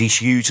because he's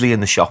hugely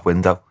in the shop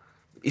window.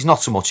 He's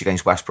not so much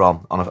against West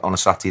Brom on a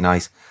Saturday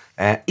night.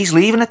 He's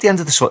leaving at the end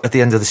of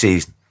the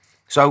season.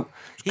 So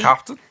he's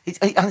captain. He's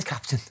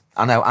captain.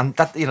 I know, and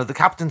that, you know, the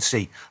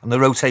captaincy and the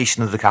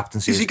rotation of the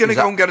captaincy. Is he going to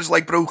go and get his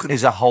leg broken?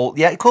 Is a whole.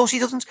 Yeah, of course he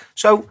doesn't.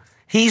 So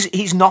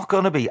he's not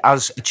going to be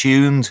as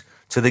attuned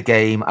to the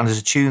game and as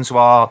attuned to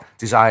our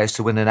desires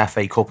to win an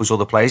FA Cup as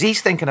other players.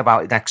 He's thinking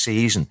about it next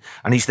season,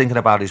 and he's thinking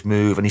about his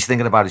move, and he's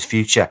thinking about his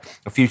future,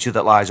 a future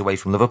that lies away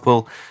from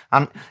Liverpool.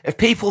 And if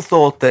people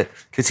thought that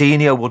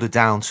Coutinho would have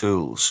down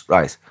tools,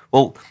 right?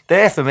 Well,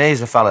 there for me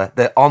is a fella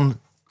that on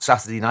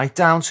Saturday night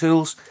down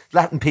tools,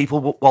 letting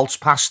people waltz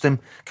past him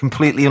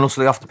completely and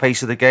utterly off the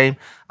pace of the game,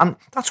 and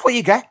that's what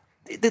you get.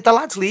 The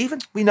lad's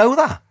leaving. We know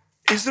that.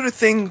 Is there a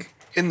thing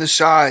in the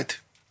side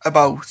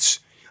about?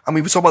 And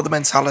we were talking about the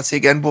mentality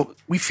again, but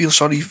we feel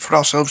sorry for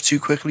ourselves too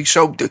quickly.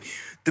 So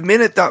the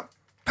minute that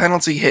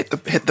penalty hit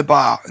the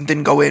bar and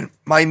didn't go in,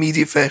 my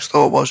immediate first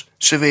thought was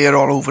Severe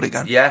all over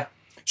again. Yeah.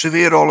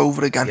 Severe all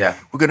over again. Yeah.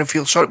 We're going to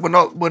feel sorry. We're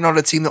not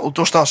a team that will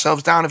dust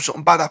ourselves down if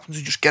something bad happens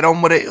and just get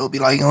on with it. It'll be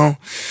like, oh,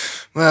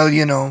 well,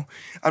 you know.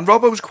 And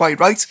Robbo was quite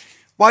right.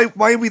 Why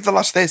are we the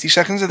last 30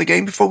 seconds of the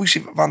game before we see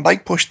Van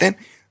Dijk pushed in?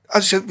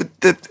 As I said, with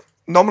the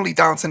nominally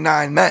down to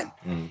 9 men.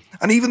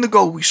 And even the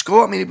goal we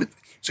scored, I mean,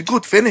 it's a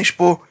good finish,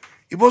 but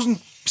it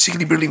wasn't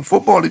particularly brilliant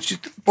football. It's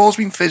just the ball's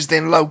been fizzed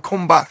in low,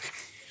 come back.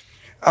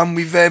 And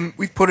we've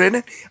put it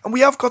in. And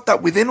we have got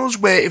that within us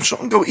where if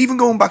something even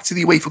going back to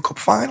the UEFA Cup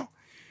final,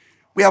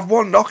 we have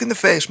one knock in the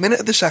first minute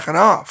of the second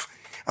half.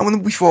 And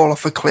when we fall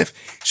off a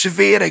cliff,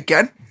 Severe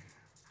again,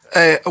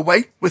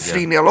 away with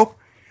 3-0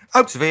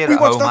 up. Severe at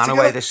home and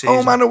away this season.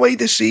 Home and away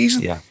this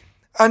season. Yeah.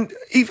 And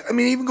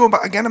even going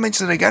back again, I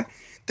mentioned it again,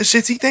 the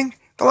City thing,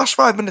 the last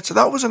 5 minutes of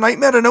that was a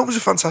nightmare. I know it was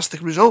a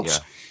fantastic result. Yeah.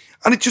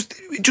 And it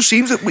just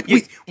seems that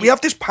we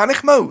have this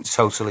panic mode.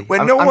 Totally.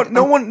 Where no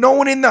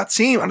one in that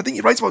team, and I think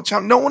you're right about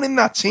Champ, no one in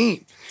that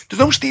team. There's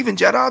no Steven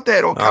Gerrard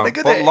there or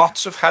Carragher there. But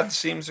lots of heads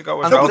seems to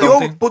go as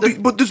well,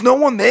 but there's no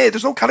one there.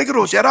 There's no Carragher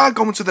or Gerrard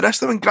going to the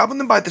rest of them and grabbing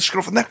them by the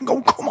scruff of the neck and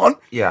going, come on.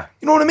 Yeah.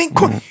 You know what I mean?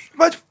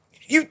 Imagine,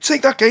 you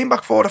take that game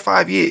back 4 or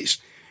 5 years.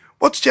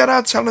 What's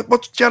Gerrard doing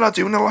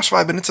in the last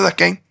 5 minutes of that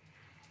game?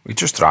 He'd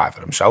just drive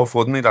it himself,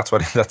 wouldn't he? That's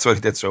what he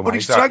did so much. But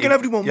he's dragging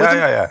everyone with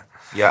him.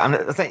 Yeah, and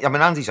I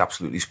mean, Andy's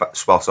absolutely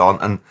spot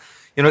on. And,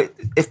 you know,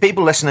 if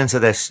people listening to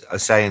this are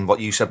saying what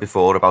you said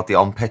before about the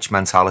on-pitch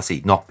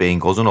mentality not being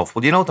good enough,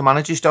 well, you know what the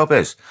manager's job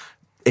is?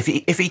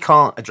 If he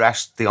can't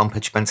address the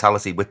on-pitch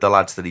mentality with the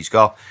lads that he's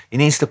got, he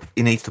needs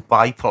to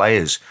buy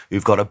players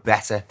who've got a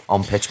better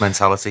on-pitch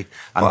mentality.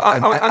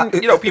 And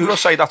you know, people will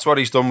say that's what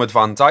he's done with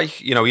Van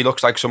Dijk. You know, he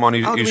looks like someone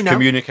who's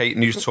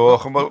communicating, who's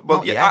talking.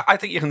 Well, yeah, I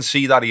think you can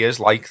see that he is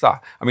like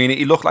that. I mean,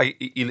 he looked like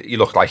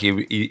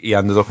he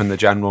ended up in the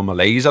general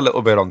malaise a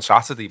little bit on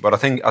Saturday. But I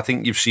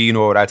think you've seen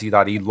already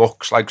that he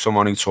looks like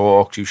someone who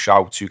talks, who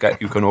shouts, who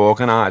can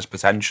organise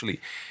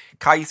potentially.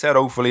 Keita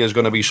hopefully is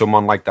going to be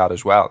someone like that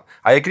as well.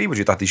 I agree with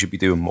you that they should be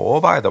doing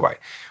more, by the way.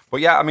 But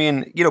yeah, I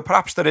mean, you know,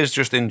 perhaps there is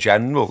just in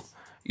general,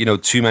 you know,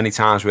 too many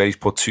times where he's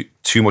put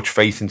too much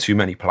faith in too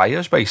many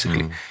players,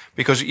 basically.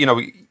 Because, you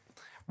know,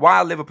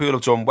 while Liverpool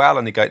have done well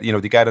and they get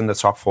in the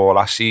top 4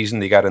 last season,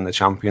 they get in the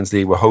Champions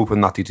League, we're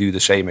hoping that they do the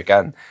same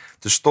again.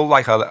 There's still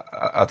like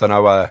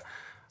a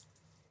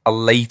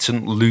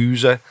latent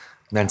loser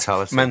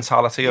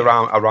mentality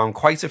around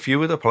quite a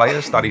few of the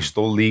players that he's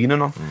still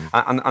leaning on.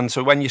 And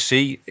so when you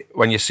see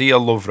a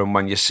Lovren,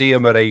 when you see a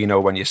Moreno,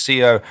 when you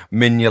see a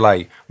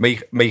Mignolet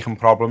making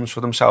problems for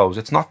themselves,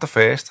 it's not the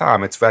first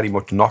time. It's very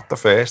much not the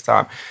first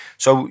time.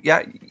 So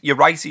yeah, you're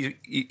right.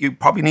 You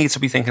probably need to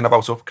be thinking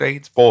about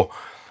upgrades, but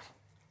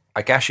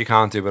I guess you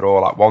can't do it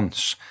all at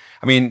once.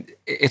 I mean,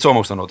 it's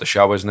almost another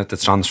show, isn't it? The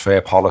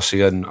transfer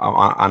policy and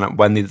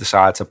when they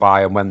decide to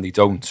buy and when they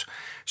don't.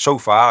 So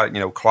far, you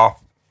know, Klopp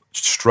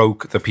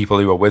stroke the people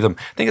who are with him.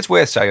 I think it's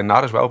worth saying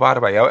that as well, by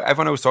the way.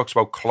 Everyone always talks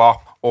about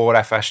Klopp or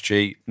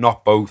FSG,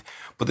 not both.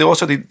 But they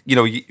also, you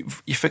know,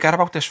 you forget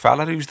about this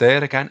fella who's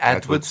there again,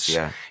 Edwards.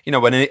 Yeah. You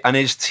know, and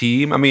his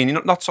team. I mean, you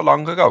know, not so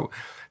long ago,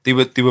 they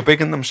were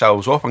bigging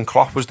themselves up, and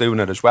Klopp was doing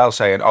it as well,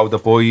 saying, "Oh, the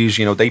boys,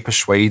 you know, they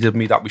persuaded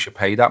me that we should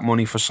pay that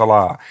money for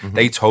Salah.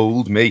 They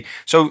told me."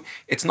 So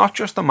it's not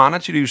just the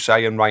manager who's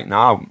saying right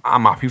now,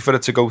 "I'm happy for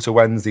it to go to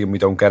Wednesday and we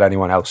don't get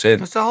anyone else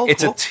in." It's the whole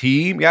club. A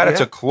team,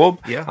 it's a club,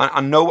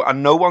 and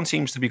no one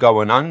seems to be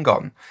going, "Hang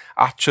on,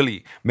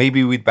 actually,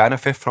 maybe we'd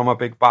benefit from a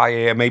big buy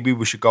here. Maybe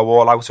we should go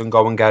all out and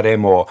go and get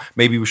him, or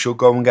maybe we should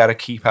go and get a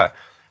keeper."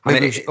 And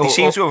they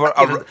seem to have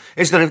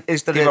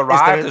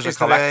arrived as a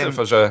collective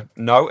as a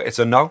no. It's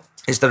a no.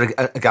 Is there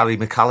a Gary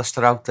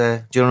McAllister out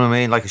there? Do you know what I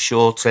mean? Like a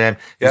short term.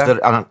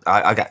 Yeah.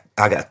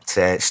 I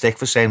get stick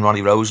for saying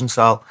Ronnie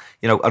Rosenthal.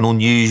 You know, an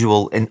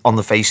unusual on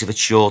the face of it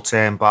short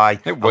term buy.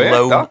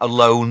 A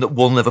loan that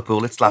won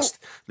Liverpool its last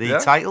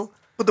league title.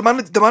 But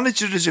the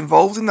manager is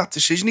involved in that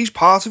decision. He's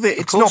part of it.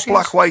 It's not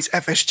black, white,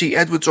 FSG,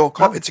 Edwards or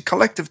Klopp. No. It's a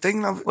collective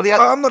thing. I'm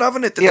not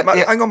having it.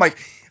 Hang on, Mike.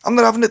 I'm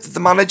not having it that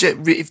the manager,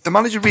 if the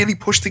manager really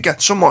pushed to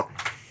get someone,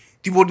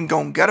 they wouldn't go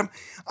and get him.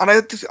 And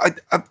I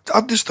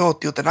just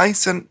thought the other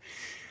night, and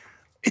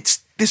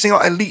it's this thing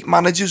about elite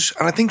managers,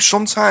 and I think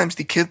sometimes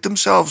they kid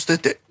themselves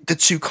that they're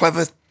too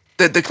clever.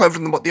 They're cleverer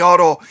than what they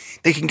are, or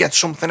they can get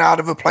something out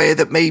of a player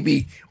that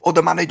maybe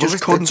other managers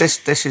couldn't.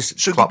 This is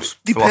so Klopp's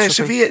they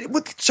persevere.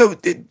 So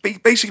they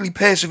basically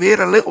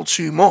persevere a little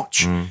too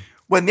much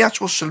when the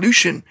actual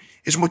solution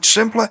is much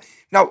simpler.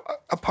 Now,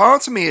 a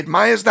part of me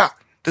admires that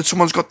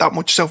someone's got that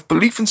much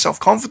self-belief and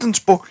self-confidence,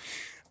 but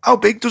how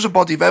big does a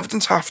body of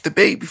evidence have to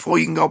be before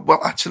you can go, well,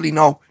 actually,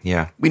 no,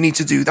 we need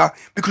to do that?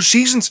 Because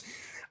seasons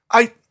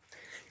are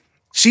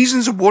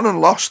won and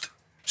lost.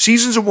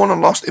 Seasons are won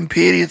and lost in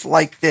periods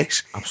like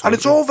this. Absolutely. And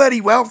it's all very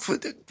well for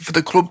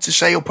the club to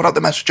say or put out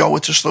the message, oh,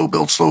 it's a slow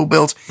build.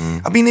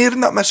 I've been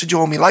hearing that message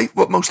all my life,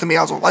 but most of my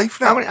adult life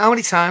now. How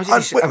many times?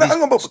 Get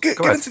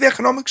into the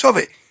economics of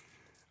it.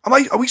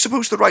 Are we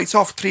supposed to write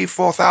off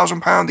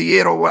 £3,000-4,000 a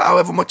year or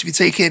however much you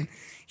take in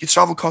your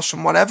travel costs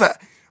and whatever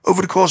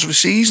over the course of a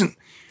season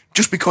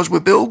just because we're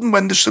building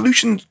when the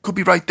solution could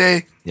be right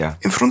there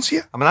in front of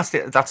you. I mean,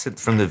 that's it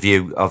from the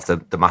view of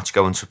the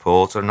match-going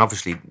supporter, and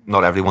obviously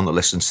not everyone that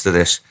listens to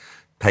this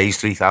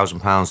pays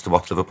 £3,000 to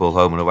watch Liverpool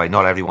home and away.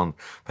 Not everyone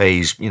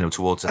pays,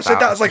 towards. I said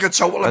that as like a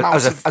total amount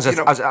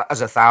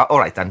as a all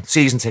right then.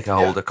 Season ticket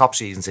holder, cop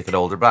season ticket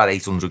holder, about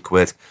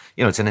 £800.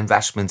 It's an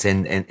investment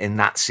in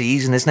that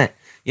season, isn't it?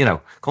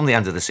 Come the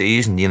end of the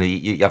season,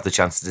 you have the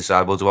chance to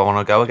decide, well, do I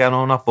want to go again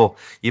or not? But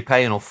you're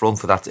paying up front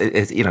for that.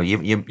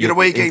 Your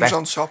away game's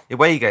on top. Your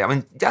away game. I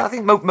mean, I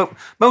think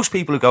most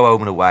people who go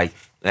home and away,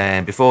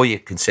 before you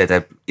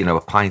consider,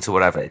 a pint or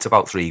whatever, it's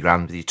about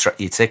 £3,000.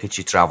 Your tickets,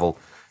 your travel.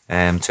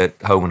 To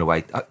home and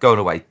away. Going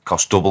away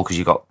costs double because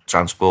you've got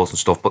transport and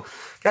stuff. But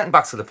getting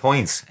back to the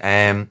point,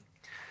 I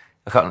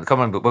can't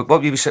remember.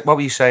 What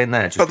were you saying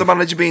there? About the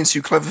manager being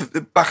too clever,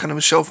 backing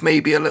himself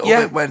maybe a little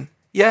bit when.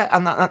 Yeah,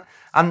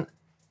 and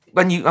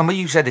when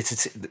you said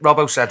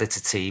Robbo said it's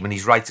a team, and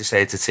he's right to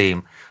say it's a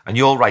team, and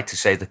you're right to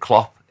say the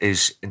Klopp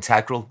is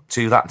integral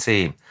to that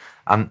team.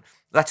 And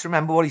let's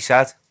remember what he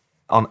said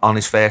on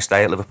his first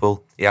day at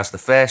Liverpool. He has the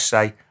first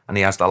say and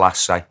he has the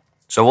last say.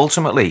 So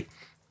ultimately,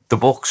 the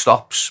buck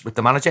stops with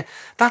the manager.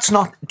 That's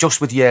not just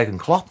with Jurgen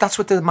Klopp. That's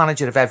with the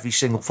manager of every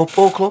single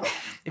football club.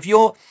 If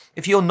you're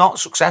not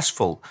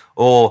successful,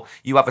 or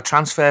you have a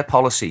transfer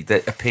policy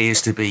that appears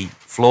to be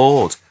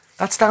flawed,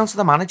 that's down to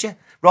the manager.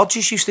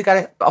 Rodgers used to get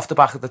it off the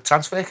back of the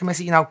transfer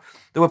committee. There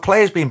were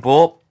players being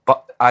bought,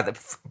 but the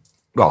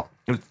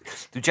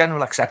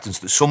general acceptance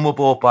that some were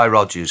bought by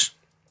Rodgers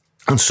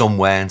and some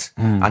weren't,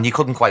 and you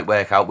couldn't quite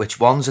work out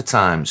which ones at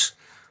times.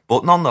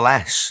 But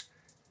nonetheless,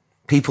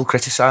 people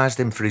criticised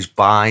him for his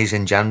buys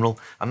in general,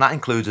 and that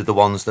included the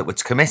ones that were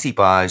committee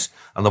buys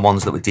and the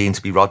ones that were deemed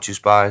to be Rodgers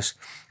buys.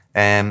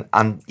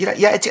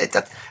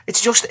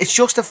 It's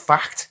just a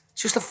fact.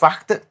 It's just a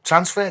fact that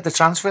the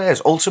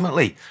transfers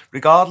ultimately,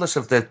 regardless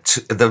of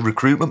the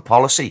recruitment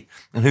policy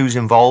and who's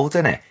involved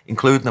in it,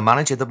 including the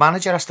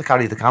manager has to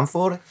carry the can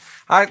for it.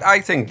 I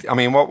think,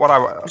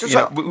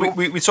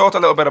 we talked a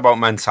little bit about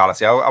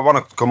mentality. I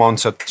want to come on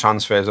to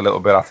transfers a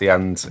little bit at the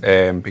end,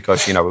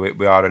 because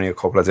we are only a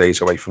couple of days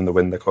away from the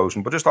window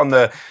closing. But just on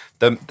the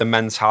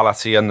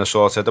mentality and the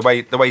sort of the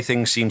way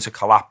things seem to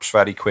collapse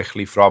very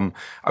quickly from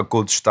a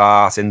good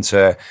start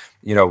into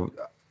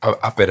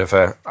a bit of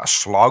a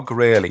slog,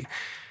 really.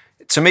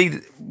 To me,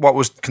 what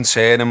was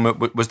concerning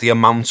was the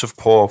amount of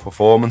poor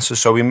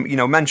performances. So we,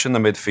 mentioned the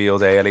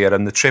midfield earlier,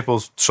 and the triple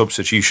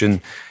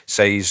substitution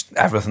says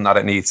everything that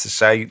it needs to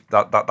say.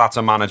 That's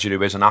a manager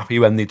who isn't happy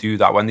when they do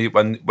that.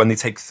 When they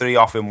take 3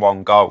 off in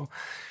one go,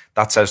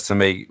 that says to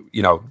me,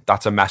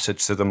 that's a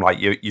message to them like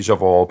you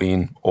have all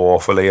been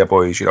awful here,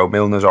 boys.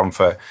 Milner's on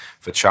for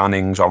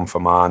Channing's on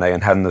for Mane,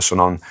 and Henderson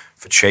on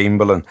for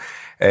Chamberlain.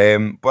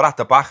 But at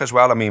the back as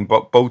well,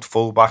 but both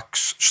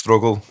fullbacks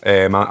struggle,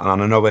 and I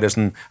know it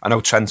isn't. I know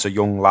Trent's a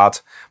young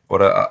lad,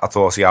 but I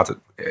thought he had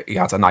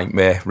a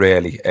nightmare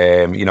really.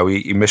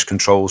 He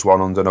miscontrols one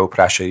under no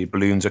pressure. He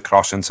balloons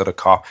across into the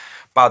cop.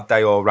 Bad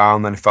day all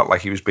round, and it felt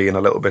like he was being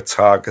a little bit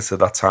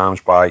targeted at times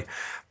by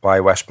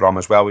West Brom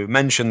as well. We've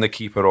mentioned the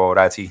keeper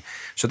already,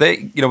 so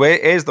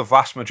here's the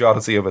vast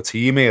majority of a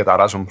team here that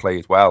hasn't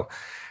played well.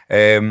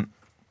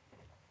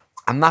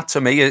 And that to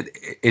me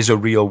is a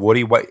real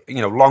worry.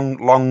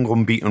 Long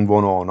unbeaten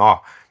run or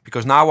not,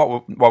 because now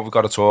what we've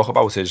got to talk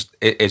about is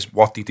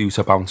what they do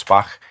to bounce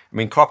back.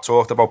 Klopp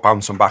talked about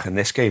bouncing back in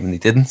this game, and he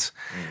didn't.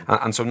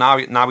 And so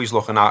now he's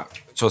looking at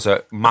sort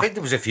of. I think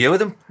there was a few of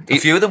them. A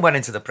few of them went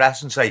into the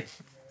press and say,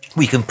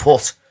 "We can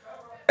put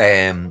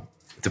the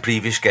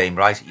previous game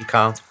right." You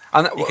can't.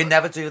 And you can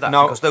never do that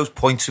because those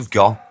points have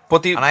gone.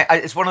 But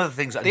it's one of the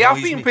things that they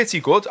have been pretty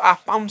good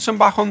at bouncing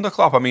back under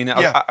Klopp. I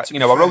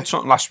wrote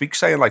something last week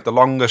saying like the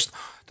longest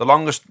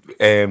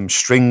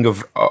string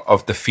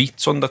of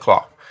defeats under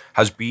Klopp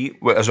has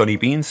only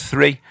been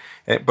 3,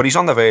 but he's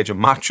on the verge of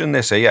matching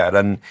this year.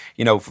 And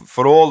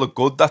for all the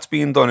good that's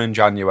been done in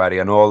January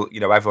and all,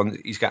 everyone,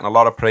 he's getting a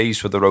lot of praise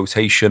for the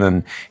rotation,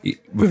 and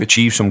we've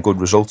achieved some good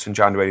results in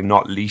January,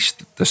 not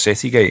least the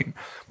City game.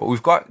 But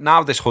we've got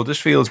now this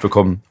Huddersfield's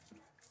become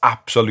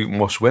absolute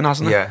must-win,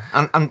 hasn't it? Yeah,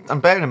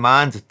 and bear in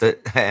mind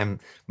that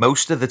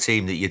most of the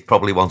team that you'd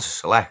probably want to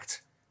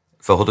select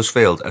for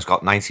Huddersfield has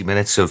got 90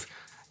 minutes of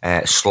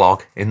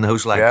slog in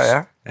those legs.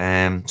 Yeah.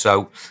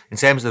 So in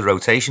terms of the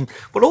rotation,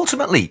 but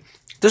ultimately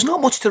there's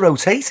not much to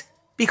rotate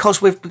because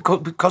we're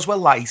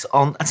light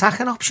on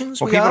attacking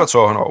options. Well, people are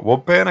talking about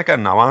Woodburn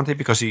again now, aren't they?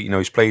 Because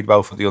he's played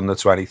well for the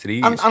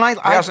under-23s. And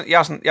he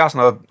hasn't had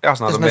a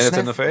minute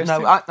in the first.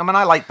 No,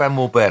 I like Ben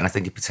Woodburn. I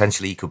think he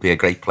could be a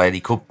great player.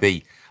 He could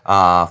be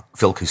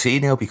Phil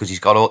Coutinho because he's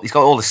got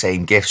all the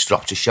same gifts.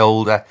 Drops his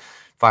shoulder,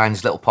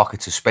 finds little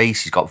pockets of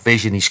space. He's got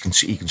vision. He can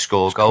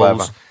score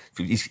goals.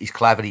 He's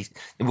clever. He's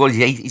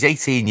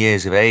 18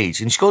 years of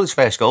age, and he scored his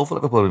first goal for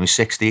Liverpool when he was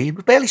 16.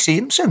 We've barely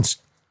seen him since.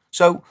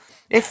 So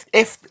if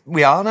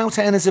we are now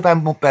turning to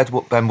Ben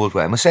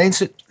Woodburn, we're saying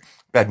to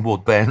Ben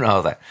Woodburn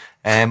rather,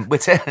 we're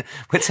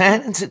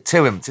turning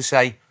to him to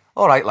say,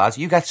 all right, lads,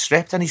 you get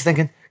stripped, and he's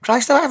thinking,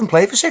 Christ, I haven't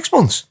played for 6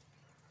 months.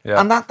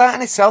 And that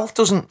in itself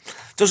doesn't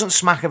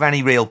smack of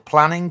any real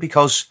planning,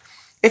 because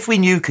if we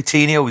knew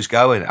Coutinho was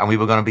going and we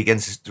were going to begin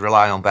to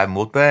rely on Ben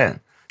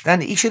Woodburn,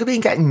 then he should have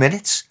been getting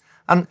minutes.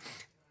 And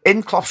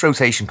in Klopp's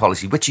rotation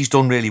policy, which he's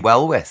done really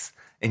well with,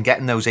 in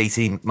getting those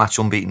 18-match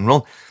unbeaten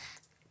run,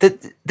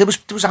 there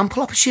was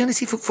ample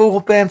opportunity for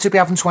Woodburn to be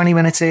having 20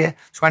 minutes here,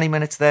 20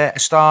 minutes there, a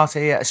start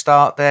here, a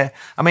start there.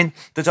 I mean,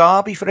 the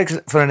derby, for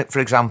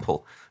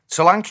example,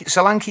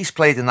 Solanke's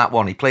played in that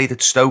one. He played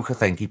at Stoke, I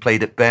think. He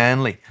played at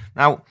Burnley.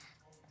 Now,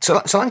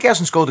 Solanke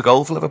hasn't scored a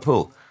goal for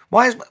Liverpool.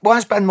 Why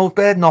has Ben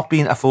Woodburn not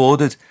been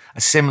afforded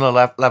a similar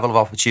level of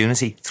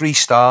opportunity? 3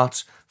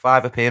 starts,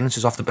 5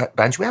 appearances off the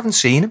bench. We haven't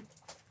seen him.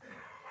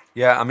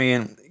 Yeah, I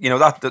mean,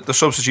 that the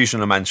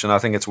substitution I mentioned, I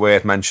think it's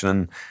worth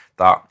mentioning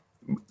that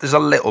there's a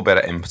little bit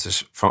of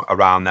impetus from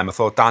around them. I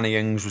thought Danny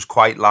Ings was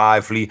quite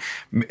lively.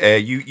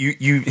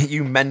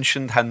 You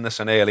mentioned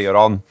Henderson earlier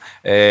on.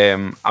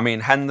 I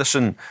mean,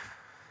 Henderson,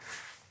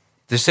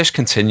 there's this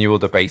continual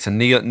debate, and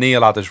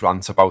Neil had his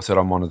rant about it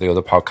on one of the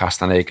other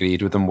podcasts, and I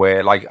agreed with him,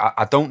 where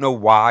I don't know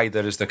why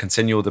there is the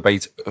continual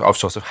debate of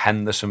sort of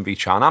Henderson v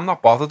Chan. I'm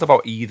not bothered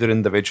about either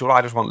individual.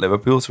 I just want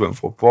Liverpool to win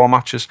football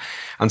matches.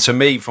 And to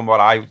me, from what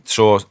I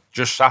saw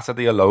just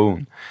Saturday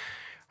alone,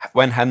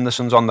 when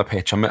Henderson's on the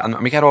pitch,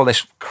 and we get all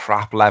this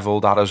crap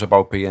levelled at us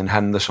about being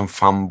Henderson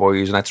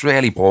fanboys, and it's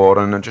really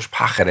boring, and just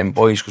pack it in,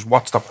 boys, because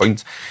what's the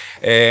point?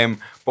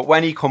 But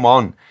when he come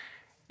on,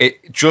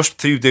 it just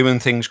through doing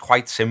things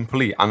quite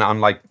simply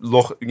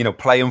and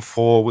playing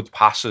forward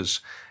passes,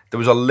 there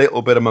was a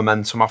little bit of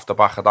momentum off the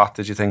back of that.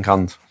 Did you think,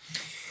 And?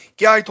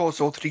 Yeah, I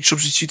thought all 3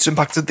 substitutes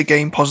impacted the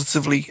game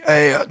positively.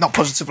 Not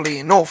positively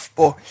enough,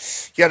 but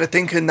yeah, I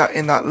think in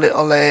that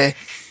little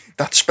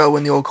that spell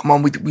when they all come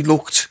on, we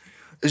looked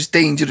as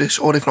dangerous,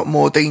 or if not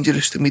more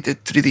dangerous, than we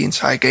did through the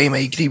entire game. I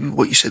agree with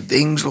what you said.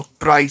 Things looked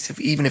bright,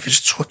 even if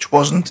his touch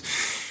wasn't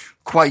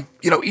quite.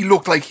 He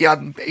looked like he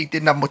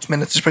didn't have much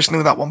minutes, especially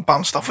with that one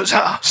bounced off his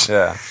ass.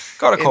 Yeah,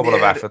 got a couple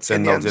of efforts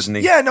in though, didn't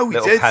he? Yeah, no, he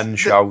little did. Pen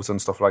shout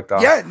and stuff like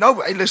that. Yeah,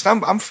 no,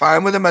 listen, I'm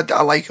fine with him. I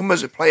like him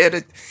as a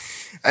player.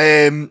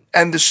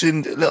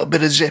 Henderson, a little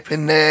bit of zip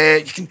in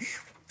there.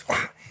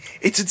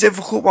 It's a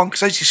difficult one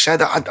because, as you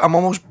said, I'm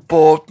almost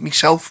bored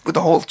myself with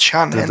the whole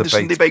Chan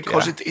Henderson debate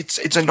because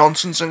it's a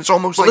nonsense, and it's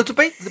almost the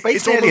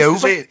debate's nearly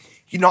over.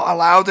 You're not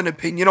allowed an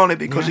opinion on it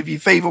because if you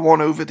favour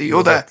one over the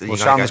other, well,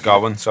 Chan's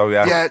going, so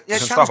yeah,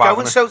 Chan's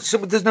going, so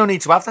there's no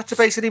need to have that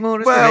debate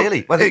anymore, is there?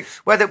 Really?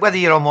 Whether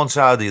you're on one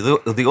side or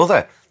the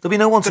other, there'll be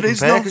no one to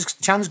compare because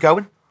Chan's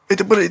going.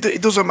 But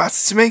it doesn't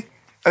matter to me.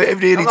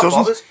 It really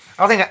doesn't.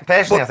 I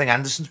think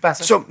Anderson's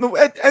better. So no,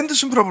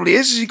 Anderson probably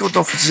is. Is he good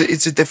enough?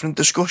 It's a different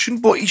discussion.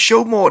 But he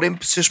showed more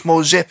impetus,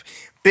 more zip,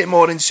 bit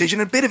more incision,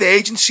 a bit of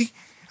agency.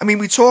 I mean,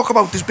 we talk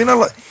about there's been a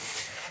lot.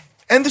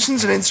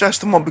 Anderson's an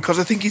interesting one because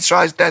I think he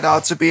tries dead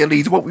hard to be a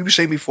leader. What we were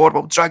saying before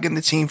about dragging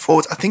the team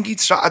forward, I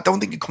don't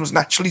think it comes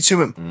naturally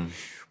to him.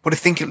 But I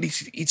think at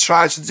least he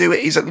tries to do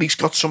it. He's at least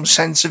got some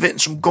sense of it and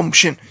some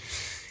gumption.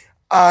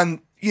 And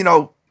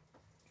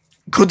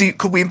could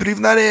we improve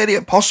in that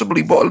area?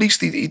 Possibly, but at least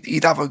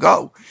he'd have a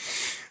go.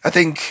 I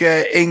think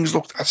Ings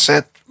looked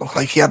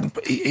like he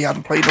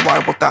hadn't played in a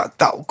while, but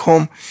that'll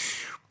come.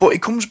 But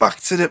it comes back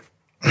to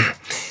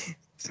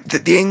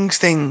the Ings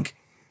thing.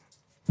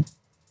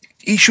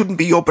 He shouldn't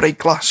be your break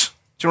glass.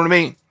 Do you know what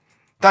I mean?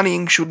 Danny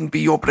Ings shouldn't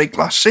be your break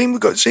glass. Same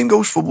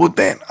goes for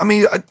Woodburn. I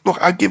mean,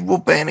 I give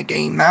Woodburn a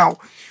game now,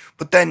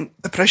 but then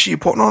the pressure you're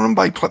putting on him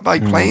by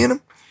playing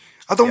him.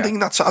 I don't think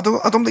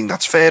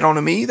that's fair on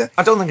him either.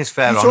 I don't think it's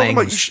fair on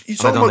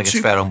Ings. I don't think it's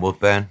fair on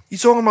Woodburn. You're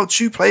talking about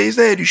 2 players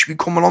there who should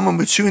be coming on when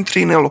we're 2 and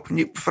 3-0 up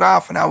and for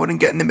half an hour and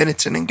getting the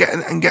minutes in and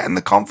getting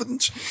the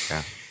confidence.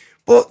 Yeah.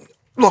 But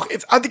look,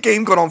 had the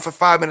game gone on for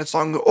 5 minutes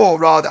longer, or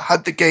rather,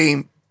 had the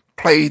game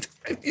played,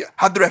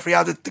 had the referee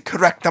added the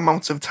correct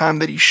amount of time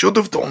that he should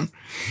have done,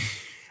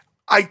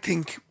 I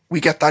think we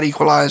get that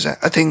equaliser.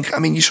 I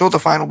mean, you saw the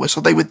final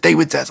whistle. They were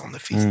dead on the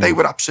feet. They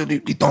were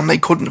absolutely done. They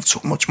couldn't have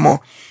took much more.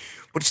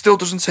 But it still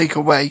doesn't take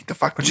away the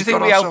fact that. But do you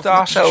think we helped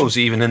ourselves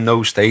even in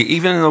those states?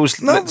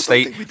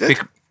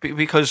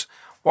 Because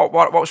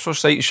what was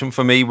frustration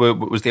for me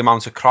was the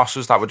amount of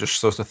crosses that were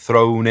just sort of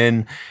thrown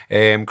in,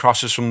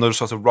 crosses from the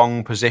sort of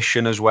wrong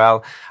position as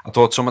well. I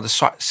thought some of the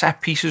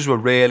set pieces were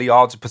really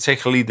odd,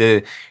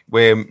 particularly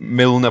where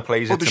Milner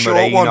plays it to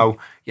Moreno.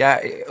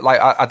 Yeah,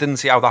 I didn't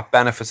see how that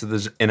benefited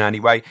us in any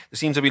way. There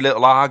seemed to be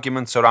little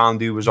arguments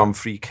around who was on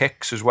free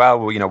kicks as well.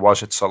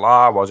 Was it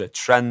Salah? Was it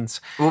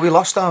Trent? Well, we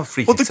lost our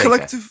free kick. The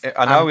collective,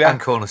 I know, and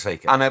corner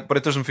taker. But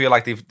it doesn't feel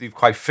like they've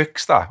quite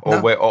fixed that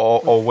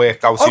or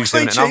worked out who's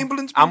doing it now.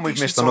 And we've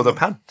missed another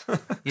pen.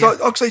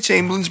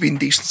 Oxlade-Chamberlain's been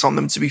decent on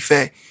them, to be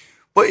fair.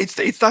 But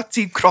it's that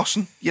deep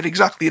crossing. You're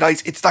exactly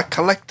right. It's that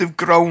collective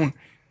groan.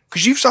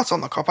 Because you've sat on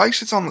the cop, I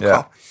sit on the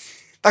cop.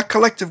 That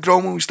collective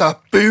groan when we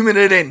start booming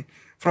it in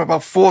from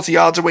about 40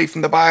 yards away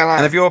from the byline.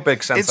 And if you're a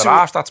big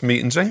centre-half, that's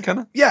meat and drink,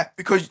 isn't it? Yeah,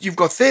 because you've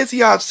got 30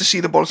 yards to see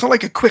the ball. It's not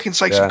like a quick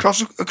incisive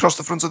cross across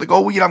the front of the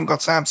goal where you haven't got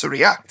time to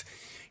react.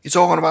 You're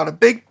talking about a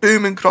big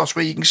booming cross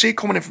where you can see it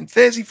coming in from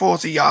 30,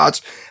 40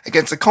 yards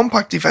against a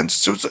compact defence.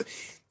 So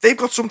they've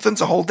got something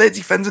to hold their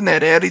defence in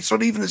their area. It's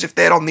not even as if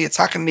they're on the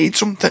attack and need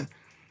something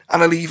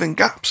and are leaving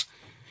gaps.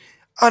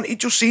 And it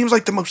just seems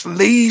like the most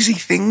lazy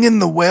thing in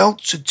the world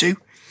to do.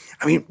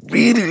 I mean,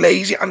 really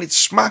lazy, and it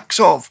smacks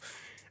of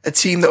a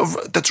team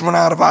that's run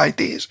out of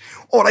ideas.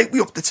 All right,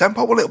 we upped the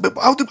tempo a little bit,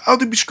 but how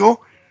did we score?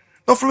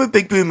 Not from a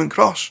big booming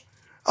cross.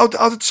 How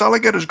did Salah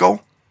get his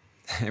goal?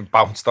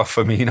 Bounced off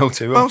Firmino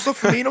too.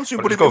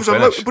 But it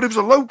was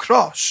a low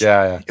cross.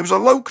 Yeah. It was a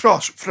low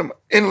cross from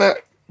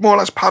more or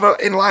less parallel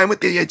in line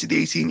with the edge of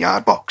the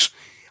 18-yard box.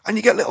 And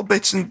you get little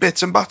bits and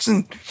bats,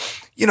 and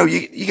you know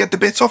you get the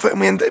bits off it, and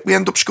we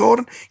end up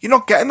scoring. You're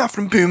not getting that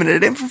from booming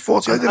it in from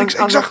 40.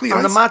 Exactly right.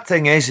 And the mad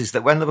thing is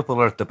that when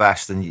Liverpool are at the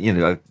best, and you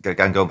know,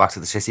 again going back to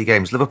the City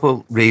games,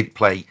 Liverpool really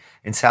play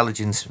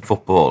intelligent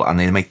football, and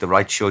they make the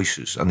right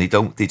choices, and they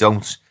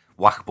don't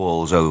whack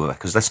balls over,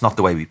 because that's not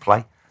the way we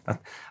play.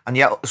 And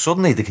yet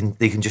suddenly they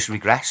can just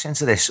regress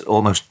into this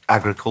almost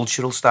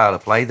agricultural style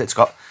of play that's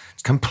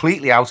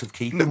completely out of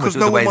keeping because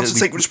no one wants to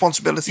take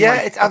responsibility.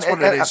 Yeah, that's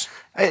what it is.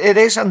 It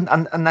is, and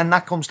then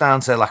that comes down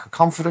to lack of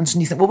confidence,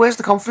 and you think, well, where's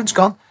the confidence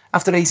gone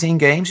after 18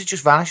 games? It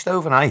just vanished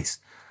overnight.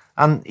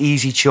 And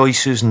easy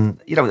choices,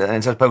 and you know,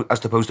 as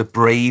opposed to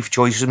brave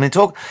choices. I mean,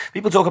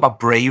 people talk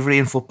about bravery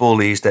in football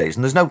these days,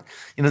 and there's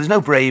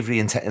no bravery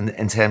in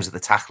terms of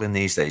the tackling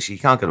these days. You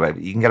can't get away.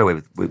 You can get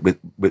away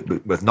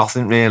with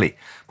nothing really,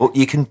 but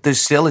you can. There's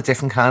still a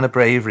different kind of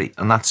bravery,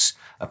 and that's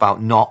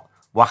about not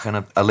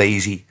whacking a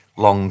lazy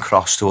long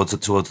cross towards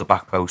the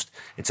back post.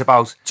 It's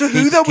about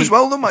as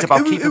well, though, Mike. Who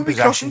are we possession.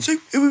 crossing to?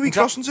 Who are we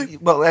crossing to?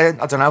 Well, I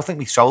don't know. I think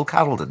we sold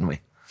Carroll, didn't we?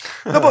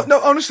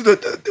 No, honestly,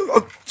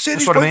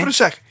 serious point for a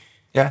sec.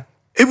 Yeah.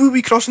 Who were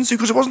we crossing to?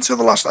 Because it wasn't until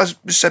the last, as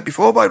was said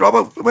before by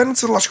Rob, it went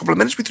until the last couple of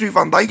minutes we threw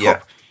Van Dijk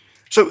up.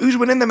 So who's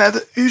winning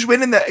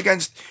there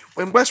against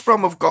when West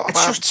Brom have got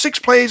about 6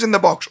 players in the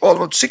box, all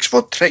about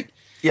 6'3"?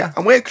 Yeah.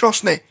 And we're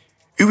crossing it.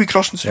 Who are we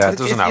crossing to? Yeah, it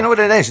doesn't you know what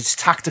it is? It's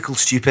tactical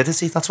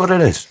stupidity. That's what it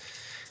is.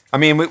 I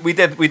mean, we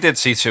did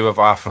see 2 of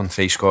our front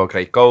 3 score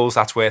great goals.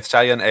 That's worth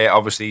saying.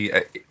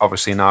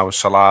 Obviously now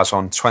Salah's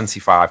on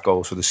 25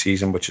 goals for the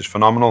season, which is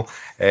phenomenal.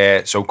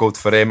 So good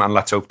for him, and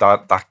let's hope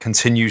that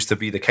continues to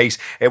be the case.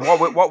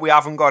 What we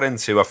haven't got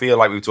into, I feel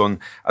like we've done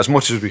as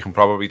much as we can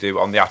probably do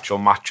on the actual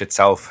match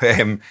itself.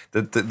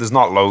 There's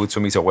not loads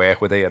for me to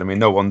work with here. I mean,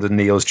 no wonder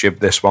Neil's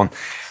jibbed this one.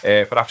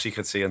 Perhaps he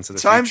could see into the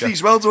Times future.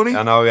 these well, doesn't he?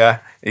 I know,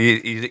 yeah.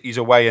 He's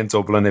away in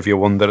Dublin, if you're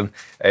wondering.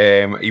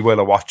 He will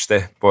have watched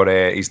it, but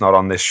he's not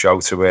on this show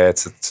to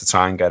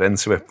try and get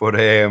into it. But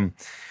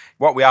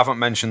what we haven't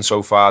mentioned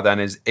so far then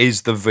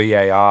is the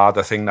VAR,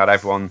 the thing that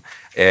everyone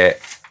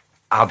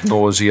ad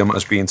nauseum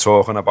has been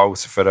talking about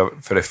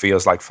for it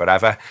feels like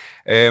forever.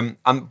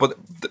 But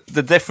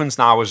the difference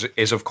now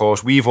is of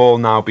course we've all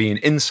now been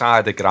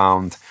inside the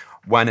ground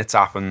when it's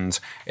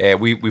happened.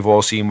 We've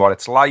all seen what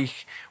it's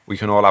like. We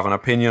can all have an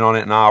opinion on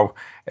it now.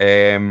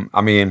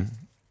 I mean,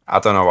 I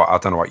don't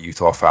know what you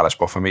thought, fellas,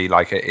 but for me,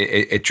 like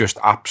it just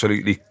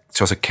absolutely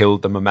sort of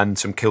killed the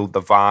momentum, killed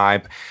the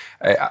vibe.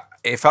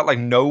 It felt like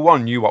no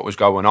one knew what was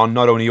going on.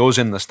 Not only us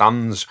in the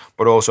stands,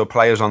 but also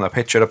players on the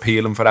pitch are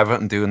appealing for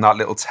Everton, doing that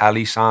little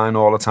telly sign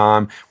all the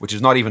time, which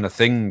is not even a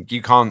thing.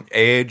 You can't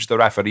urge the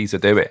referee to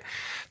do it.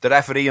 The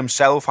referee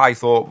himself, I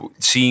thought,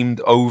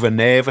 seemed over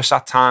nervous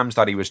at times,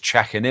 that he was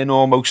checking in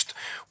almost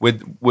with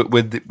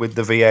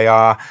the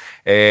VAR.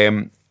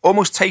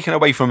 Almost taken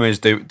away from his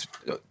doing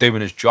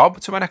his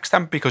job to an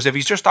extent, because if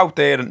he's just out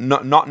there and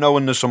not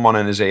knowing there's someone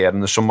in his ear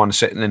and there's someone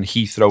sitting in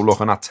Heathrow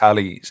looking at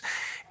tellies,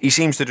 he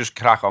seems to just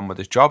crack on with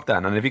his job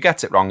then. And if he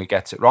gets it wrong, he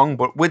gets it wrong.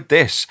 But with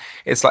this,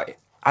 it's like,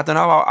 I don't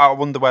know, I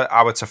wonder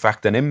how it's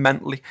affecting him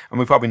mentally. And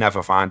we probably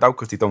never find out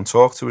because they don't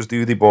talk to us,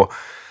 do they? But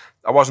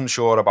I wasn't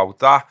sure about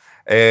that.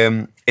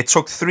 It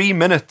took 3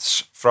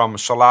 minutes from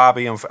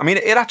Salabi, and I mean,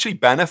 it actually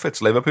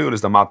benefits Liverpool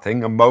is the mad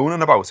thing. I'm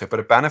moaning about it, but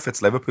it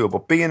benefits Liverpool.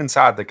 But being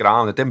inside the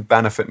ground, it didn't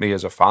benefit me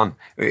as a fan.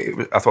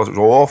 I thought it was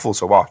awful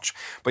to watch.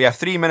 But yeah,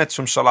 3 minutes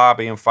from Salah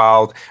being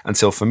fouled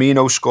until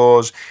Firmino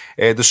scores.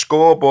 The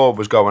scoreboard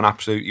was going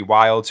absolutely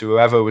wild. To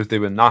whoever was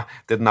doing that,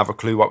 didn't have a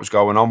clue what was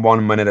going on.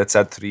 1 minute it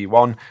said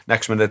 3-1,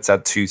 next minute it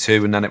said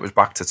 2-2, and then it was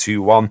back to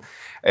 2-1.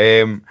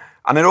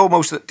 And it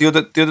almost, the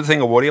other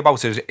thing I worry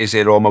about is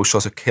it almost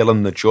sort of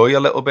killing the joy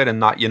a little bit, in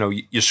that, you know,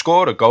 you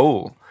score a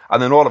goal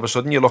and then all of a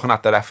sudden you're looking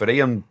at the referee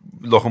and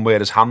looking where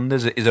his hand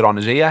is. Is it on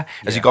his ear?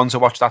 Has he gone to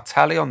watch that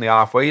telly on the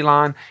halfway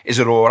line? Is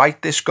it all right,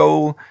 this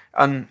goal?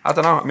 And I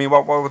don't know. I mean,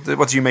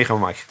 what do you make of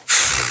it, Mike?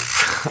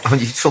 I mean,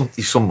 you've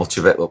summed much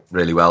of it up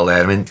really well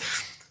there. I mean,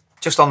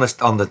 just on the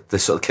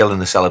sort of killing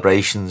the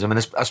celebrations. I mean,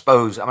 I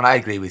suppose. I mean, I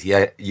agree with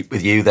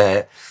you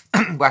there.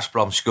 West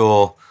Brom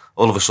score.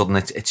 All of a sudden,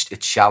 it's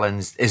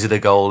challenged. Is it a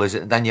goal? Is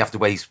it? And then you have to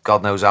wait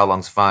God knows how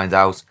long to find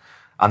out.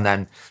 And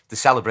then the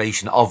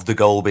celebration of the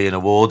goal being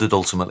awarded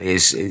ultimately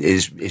is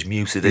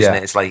muted, isn't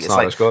it? It's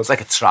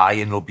like a try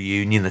in rugby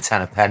union, the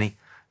 10 a penny.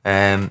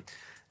 And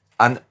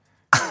I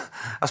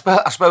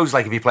suppose,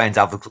 like, if you're playing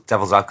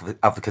devil's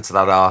advocate to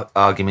that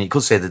argument, you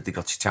could say that they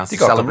got your chance to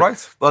celebrate. Them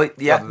right. Well,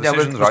 yeah.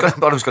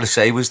 What I was going to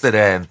say was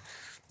that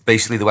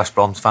basically the West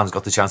Brom fans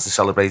got the chance to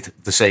celebrate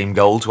the same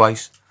goal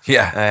twice.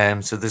 Yeah.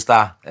 So there's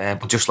that.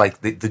 But just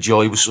like the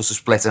joy was sort of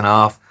split in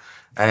half.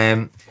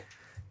 Another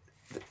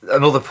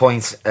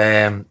point.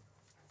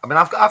 I mean,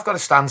 I've got a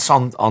stance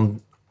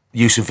on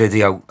use of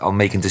video on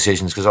making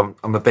decisions because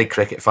I'm a big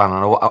cricket fan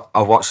and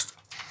I watched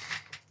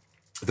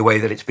the way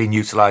that it's been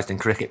utilised in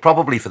cricket,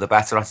 probably for the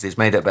better. It's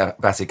made it a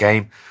better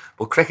game.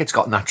 But cricket's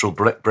got natural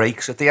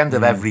breaks at the end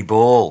of every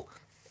ball.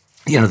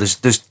 You know,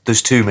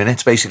 there's 2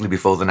 minutes basically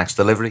before the next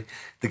delivery.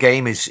 The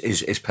game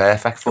is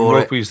perfect for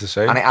it. Rugby's the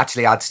same, and it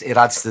actually adds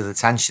to the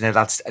tension. It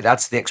adds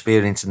to the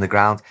experience in the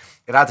ground.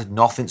 It added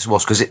nothing to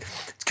us because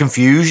it's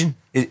confusion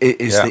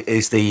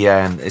is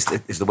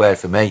the word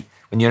for me.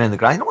 When you're in the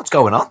ground, you know what's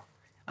going on,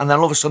 and then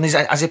all of a sudden,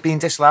 has it been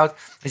disallowed?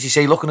 As you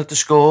say, looking at the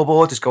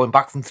scoreboard, it's going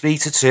back from 3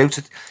 to 2.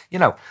 You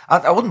know,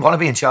 I wouldn't want to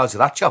be in charge of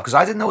that job because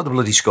I didn't know what the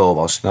bloody score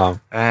was.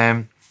 No.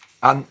 And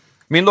I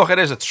mean, look, it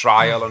is a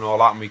trial and all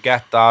that, and we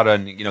get that,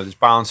 and, you know, there's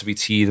bound to be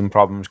teething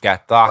problems,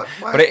 get that.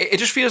 But it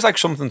just feels like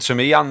something to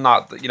me, and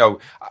that, you know,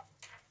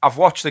 I've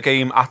watched the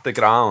game at the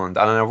ground,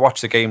 and I've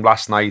watched the game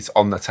last night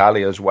on the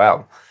telly as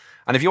well.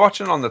 And if you're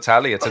watching it on the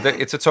telly,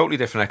 it's a totally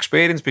different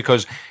experience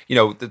because, you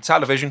know, the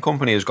television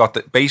company has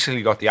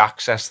basically got the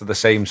access to the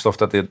same stuff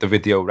that the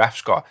video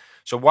refs got.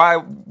 So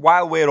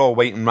while we're all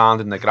waiting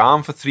around in the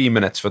ground for 3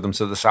 minutes for them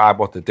to decide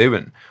what they're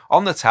doing,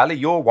 on the telly,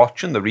 you're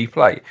watching the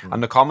replay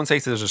and the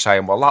commentators are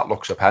saying, well, that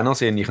looks a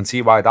penalty and you can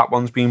see why that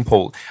one's being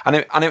pulled.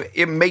 And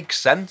it makes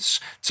sense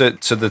to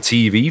the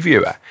TV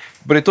viewer,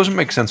 but it doesn't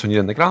make sense when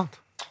you're in the ground.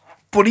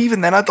 But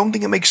even then, I don't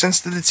think it makes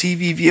sense to the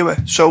TV viewer.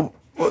 So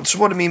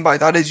what I mean by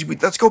that is,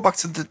 let's go back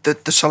to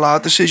the Salah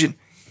decision.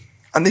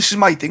 And this is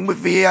my thing with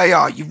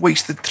VAR. You've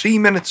wasted 3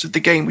 minutes of the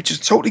game, which has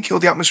totally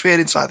killed the atmosphere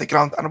inside the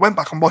ground. And I went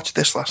back and watched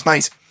this last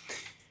night.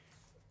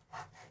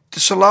 The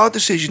Salah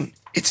decision,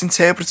 it's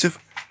interpretive.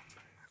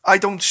 I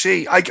don't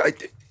see.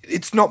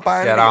 It's not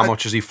binary. Yeah, how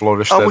much has he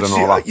flourished and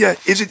all that? Yeah,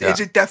 is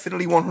it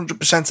definitely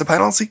 100% a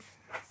penalty?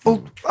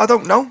 Well, I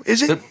don't know.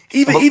 Is it?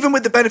 Even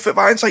with the benefit of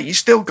hindsight, you're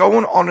still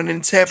going on an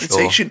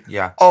interpretation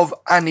of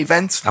an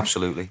event.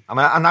 Absolutely. I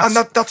mean, and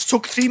that's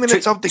took 3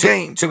 minutes of the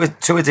game.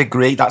 To a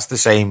degree, that's the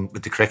same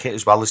with the cricket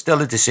as well. There's still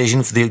a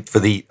decision for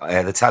the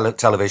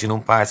television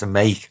umpire to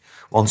make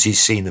once he's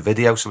seen the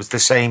video. So it's the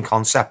same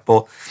concept,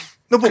 but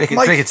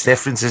cricket's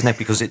different, isn't it?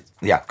 Because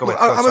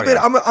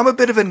I'm a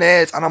bit of a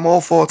nerd, and I'm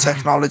all for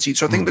technology.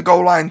 So I think the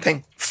goal line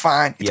thing,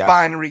 fine. It's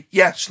binary.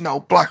 Yes, no,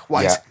 black,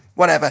 white. Yeah.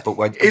 Whatever. But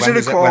when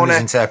there's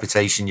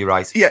interpretation, you're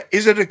right. Yeah,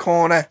 is it a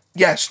corner?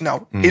 Yes,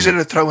 no. Is it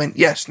a throw-in?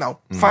 Yes, no.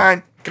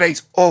 Fine,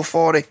 great, all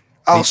for it.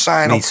 I'll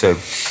sign up. Me too.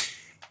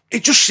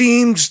 It just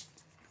seems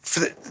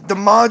for the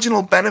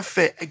marginal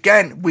benefit,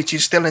 again, which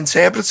is still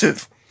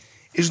interpretive,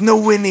 is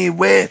nowhere near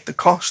where the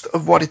cost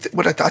of what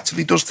it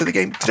actually does to the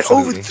game.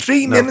 Over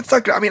 3 minutes.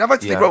 I mean, I've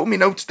actually wrote my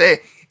notes there.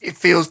 It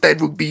feels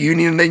dead rugby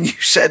union, and then you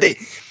said it.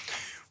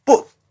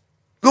 But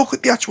look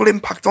at the actual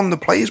impact on the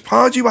players.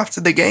 Pardew after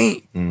the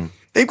game.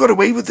 They've got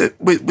away with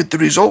the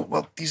result.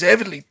 Well,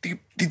 deservedly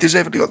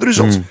got the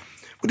result.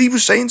 But he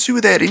was saying 2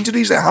 of their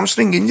injuries, their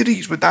hamstring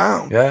injuries, were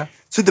down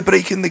to the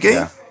break in the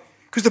game.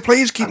 Because the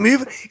players keep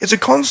moving. It's a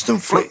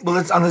constant flick. Well,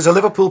 and there's a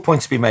Liverpool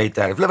point to be made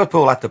there. If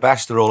Liverpool at the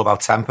best are all about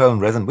tempo and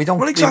rhythm, we don't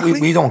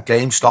we don't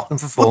game stop them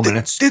for 4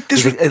 minutes.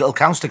 It'll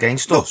count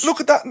against us.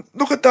 Look at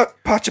that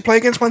patch of play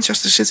against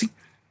Manchester City.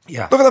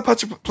 Yeah. Look at that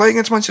patch of play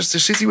against Manchester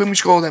City when we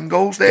score them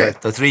goals there. Yeah,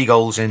 the 3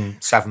 goals in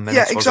 7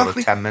 minutes. Yeah,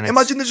 exactly. 10 minutes.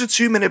 Imagine there's a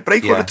 2-minute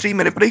break or a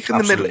 3-minute break in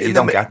the middle. You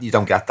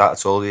don't get that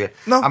at all, do you?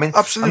 No, I mean,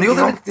 absolutely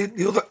and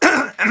the other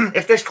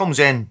if this comes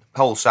in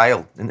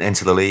wholesale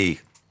into the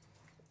league,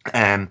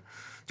 the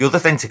other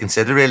thing to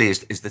consider really is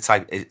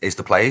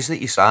the players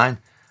that you sign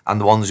and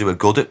the ones who are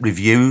good at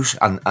reviews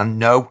and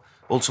know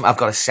ultimately I've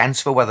got a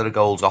sense for whether a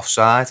goal's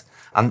offside.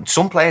 And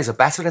some players are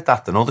better at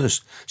that than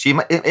others.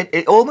 So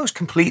it almost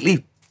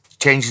completely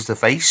changes the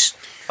face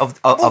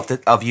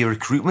of your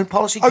recruitment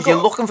policy because you're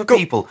looking for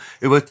people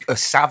who are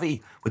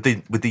savvy with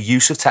the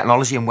use of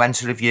technology and when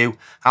to review,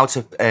 how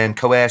to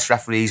coerce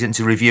referees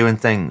into reviewing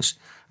things.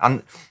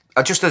 And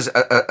just as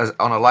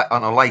on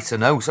a lighter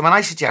note, I mean, I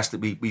suggest that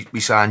we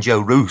sign Joe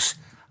Root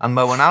and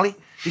Mo and Ali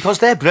because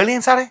they're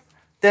brilliant at it.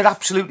 They're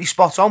absolutely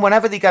spot on.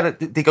 Whenever they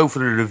they go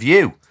for a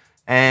review,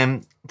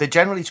 they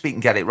generally speaking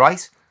get it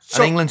right.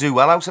 And England do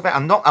well out of it.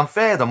 And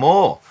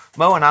furthermore,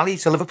 Mo and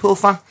Ali's a Liverpool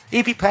fan.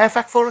 He'd be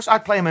perfect for us.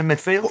 I'd play him in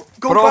midfield.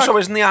 But also,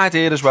 isn't the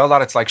idea as well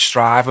that it's like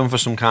striving for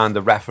some kind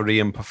of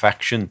refereeing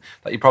perfection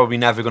that you're probably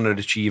never going to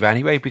achieve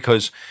anyway?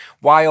 Because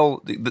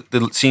while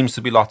there seems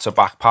to be lots of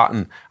back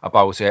pattern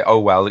about it,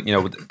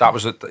 that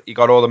was he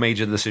got all the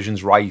major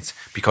decisions right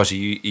because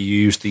he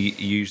used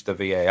the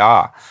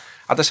VAR.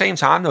 At the same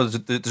time, though,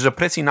 there's a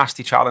pretty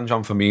nasty challenge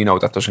on Firmino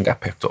that doesn't get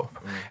picked up,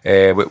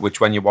 which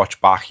when you watch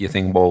back, you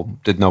think, well,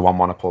 did no one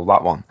want to pull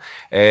that one?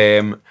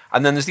 And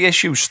then there's the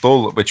issue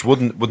still, which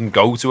wouldn't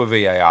go to a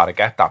VAR to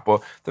get that.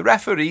 But the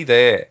referee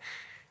there,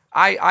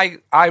 I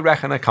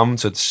reckon I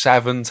counted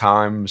 7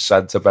 times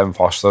said to Ben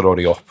Foster,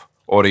 hurry up,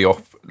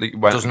 he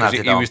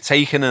was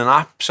taking an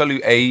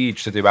absolute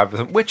age to do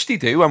everything, which they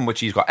do, and which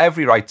he's got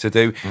every right to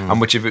do, and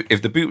which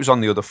if the boot was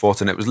on the other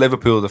foot and it was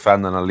Liverpool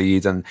defending a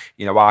lead, and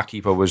our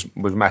keeper was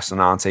messing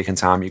around taking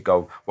time, you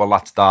go, well,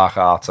 that's dark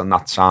art and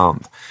that's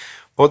sound.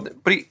 But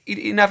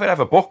he never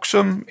ever books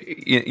him.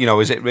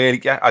 Is it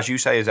really, as you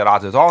say, is it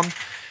added on?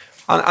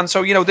 And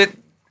so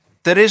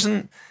there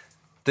isn't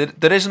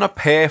a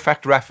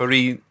perfect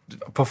referee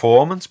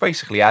performance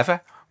basically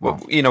ever. Well,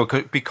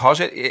 because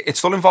it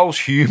still involves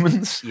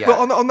humans. Yeah.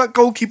 But on that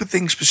goalkeeper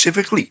thing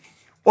specifically,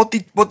 what they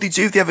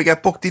do if they ever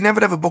get booked, they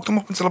never ever book them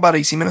up until about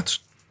 80 minutes.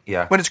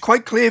 Yeah. When it's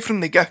quite clear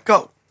from the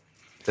get-go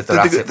that they're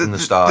at it from the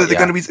start. They're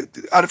going to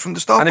be at it from the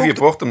start. And if you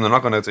book them, they're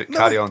not going to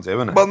carry on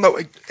doing it. Well, no,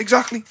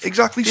 exactly.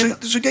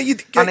 So get your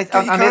card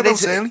out early.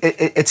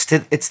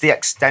 It's the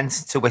extent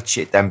to which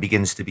it then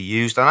begins to be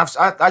used. And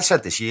I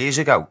said this years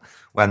ago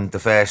when the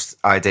first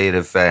idea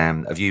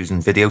of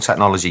using video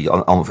technology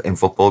in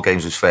football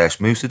games was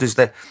first mooted, is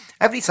that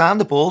every time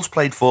the ball's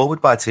played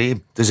forward by a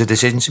team, there's a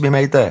decision to be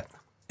made there.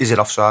 Is it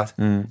offside?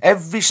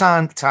 Every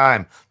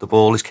time the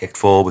ball is kicked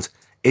forward,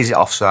 is it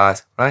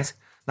offside? Right?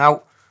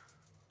 Now,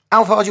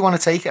 how far do you want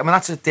to take it? I mean,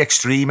 that's the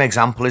extreme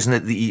example, isn't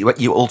it?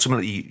 You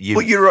ultimately...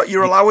 But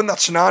you're allowing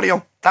that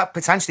scenario. That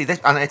potentially...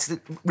 And it's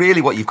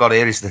really what you've got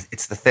here is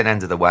it's the thin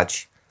end of the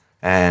wedge.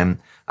 And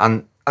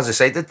as I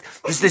say,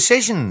 there's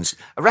decisions.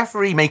 A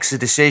referee makes a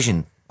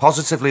decision,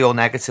 positively or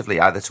negatively,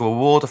 either to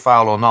award a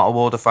foul or not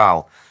award a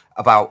foul,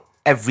 about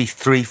every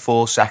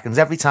 3-4 seconds,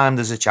 every time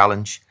there's a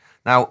challenge.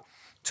 Now,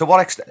 to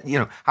what extent...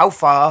 how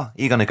far are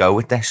you going to go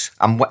with this?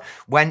 And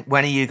when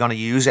are you going to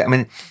use it? I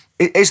mean...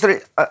 Is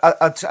there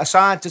a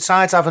side? Do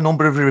sides have a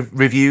number of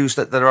reviews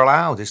that are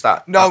allowed? Is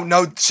that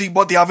no? See,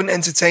 what they haven't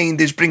entertained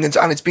is bringing,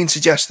 and it's been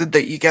suggested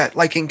that you get,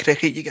 like in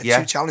cricket, you get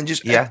 2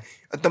 challenges. Yeah.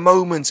 At the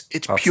moment,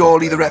 it's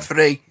purely the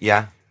referee.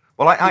 Yeah.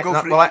 Well,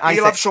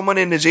 he'll have someone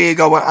in his ear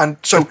going, and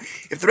so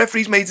if the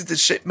referee's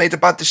made a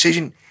bad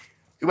decision,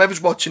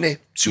 whoever's watching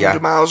it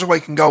 200 miles away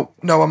can go,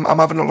 no, I'm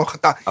having a look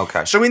at that.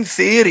 Okay. So in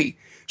theory,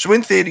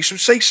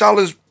 say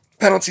Salah's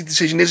penalty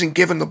decision isn't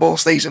given, the ball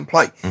stays in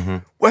play.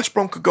 West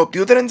Brom could go up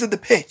the other end of the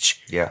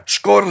pitch,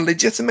 score a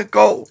legitimate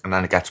goal, and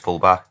then it gets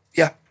pulled back.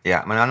 Yeah.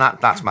 I mean, and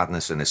that's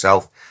madness in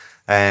itself.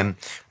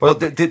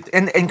 But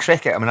in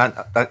cricket, I mean,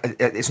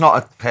 it's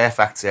not a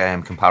perfect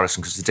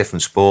comparison because it's a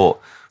different sport.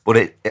 But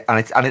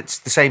it's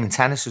the same in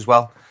tennis as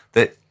well.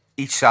 That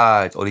each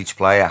side or each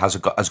player has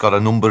got a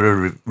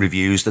number of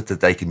reviews that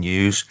they can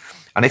use,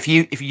 and if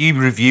you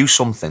review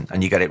something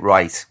and you get it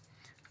right,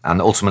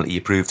 and ultimately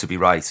you prove to be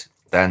right,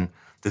 then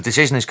the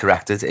decision is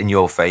corrected in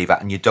your favour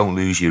and you don't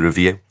lose your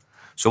review.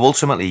 So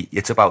ultimately,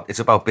 it's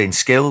about being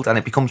skilled, and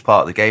it becomes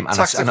part of the game. And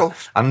tactical.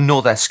 It's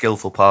another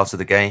skillful part of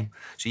the game.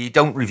 So you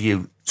don't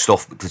review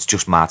stuff that's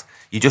just mad.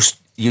 You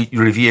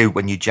review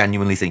when you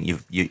genuinely think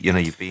you've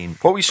been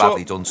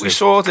badly done to. We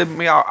saw, didn't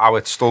we, how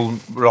it's still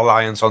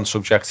reliant on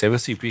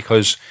subjectivity,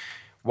 because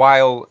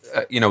while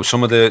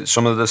some of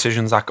the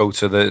decisions that go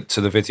to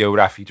the video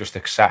ref he just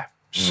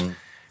accepts.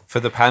 For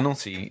the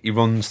penalty, he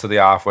runs to the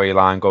halfway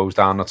line, goes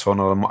down the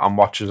tunnel, and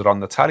watches it on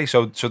the telly.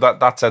 So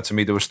that said to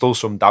me, there was still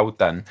some doubt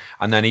then.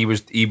 And then he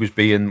was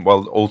being,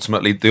 well,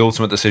 ultimately, the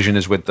ultimate decision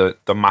is with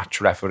the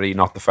match referee,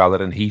 not the fella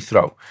in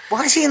Heathrow.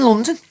 Why is he in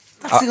London?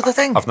 That's the other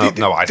thing. I've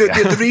no idea.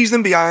 The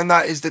reason behind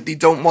that is that they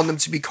don't want them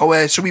to be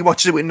coerced, so he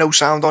watches it with no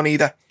sound on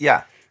either.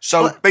 Yeah.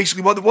 So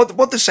basically,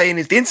 what they're saying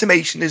is the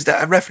intimation is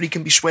that a referee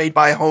can be swayed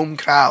by a home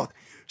crowd.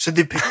 So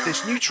they picked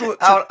this neutral.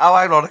 How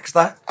ironic is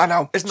that? I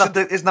know. Isn't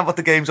that what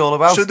the game's all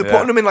about? So they're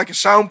putting him in like a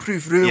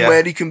soundproof room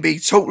where he can be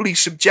totally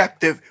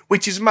subjective,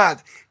 which is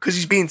mad because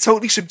he's being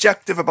totally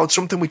subjective about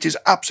something which is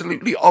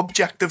absolutely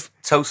objective.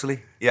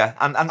 Totally, yeah.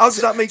 And how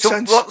does that make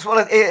sense?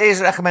 Here's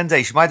a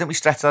recommendation. Why don't we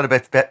stretch that a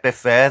bit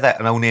further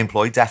and only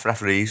employ deaf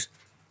referees?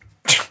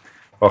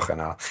 Fucking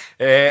hell.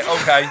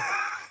 Okay.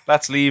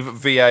 Let's leave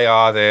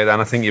VAR there, then.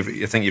 I think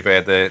you've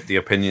heard the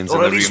opinions.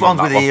 Or at least ones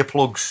with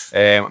earplugs.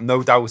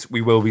 No doubt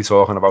we will be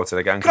talking about it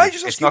again. Can I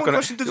just ask you one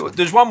question?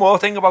 There's one more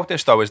thing about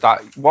this, though, is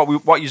that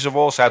what you've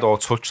all said or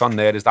touched on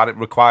there is that it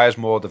requires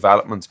more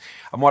development.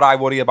 And what I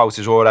worry about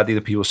is already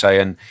the people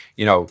saying,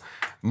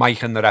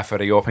 miking the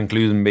referee up,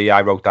 including me.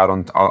 I wrote that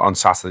on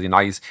Saturday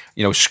night.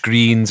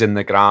 Screens in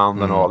the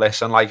ground and all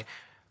this, and like,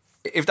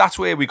 if that's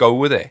where we go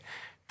with it,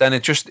 then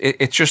it's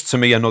just to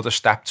me another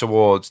step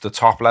towards the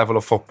top level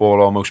of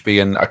football almost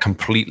being a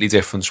completely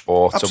different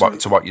sport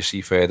to what you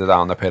see further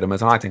down the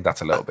pyramid, and I think that's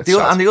a little bit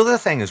sad. And the other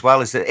thing as well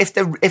is that if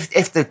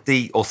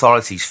the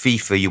authorities,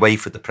 FIFA,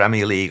 UEFA, the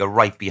Premier League, are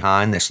right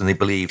behind this and they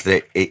believe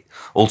that it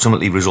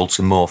ultimately results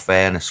in more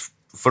fairness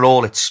for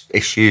all its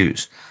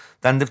issues,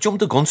 then they've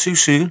jumped the gun too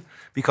soon.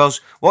 Because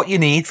what you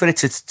need for it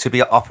to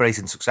be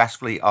operating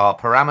successfully are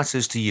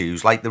parameters to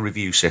use, like the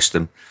review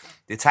system,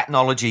 the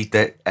technology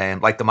that,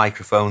 like the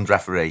microphones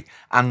referee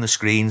and the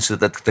screens, so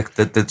that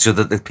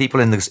the people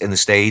in the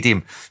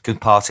stadium can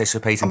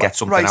participate and get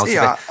something out of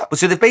it. But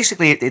so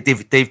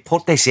they've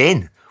put this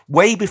in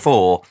way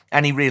before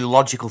any real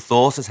logical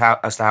thought as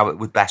to how it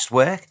would best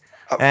work.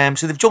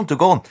 So they've jumped the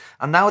gun,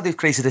 and now they've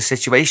created a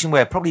situation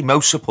where probably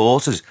most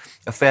supporters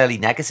are fairly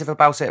negative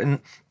about it. And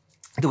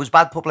there was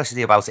bad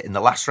publicity about it in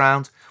the last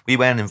round. We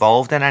weren't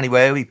involved in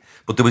anywhere.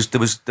 But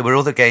there were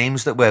other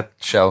games that were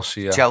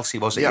Chelsea. Yeah. Chelsea,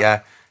 was it?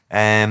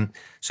 Yeah.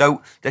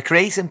 So they're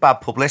creating bad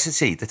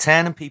publicity. They're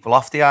turning people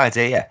off the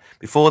idea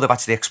before they've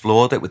actually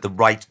explored it with the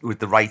right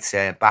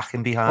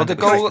backing behind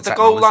Well, it. the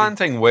goal line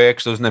thing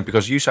works, doesn't it?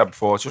 Because you said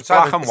before, it's just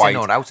black and white.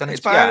 It's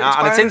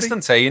it's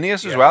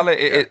instantaneous as well.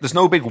 There's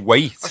no big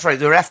weight. That's right.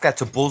 The ref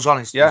gets a buzz on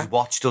his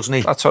watch, doesn't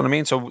he? That's what I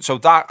mean. So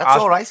that's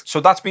all right. So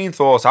that's been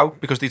thought out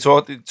because they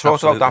talked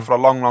about that for a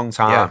long, long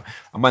time. Yeah.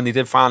 And when they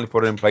did finally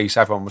put it in place,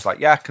 everyone was like,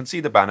 "Yeah, can see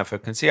the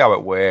benefit, can see how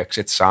it works.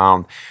 It's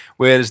sound."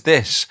 Whereas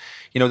this,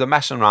 they're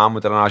messing around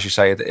with it, and as you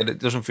say, it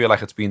doesn't feel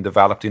like it's been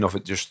developed enough.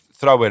 It just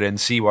throw it in,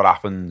 see what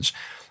happens,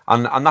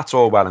 and that's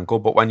all well and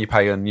good. But when you're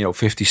paying,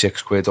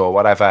 £56 or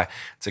whatever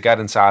to get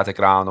inside the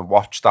ground and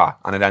watch that,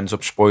 and it ends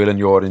up spoiling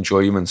your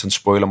enjoyment and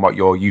spoiling what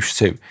you're used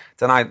to,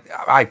 then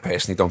I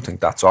personally don't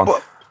think that's on.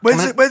 But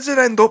where does it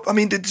end up? I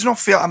mean, does not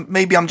feel?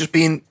 Maybe I'm just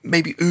being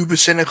uber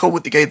cynical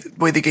with the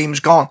way the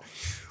game's gone,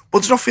 but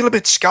does not feel a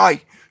bit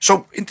sky.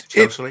 So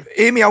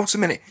hear me out a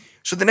minute.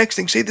 So the next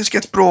thing, say this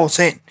gets brought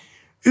in.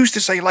 Who's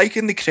to say, like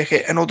in the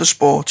cricket and other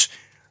sports,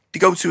 they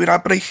go to an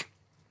ad break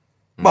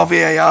while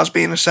VAR is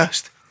being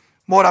assessed?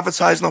 More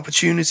advertising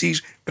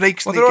opportunities,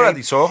 breaks in the game. They're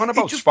already talking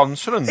about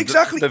sponsoring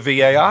the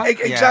VAR.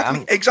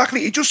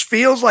 Exactly. It just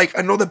feels like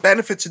another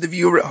benefit to the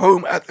viewer at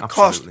home at the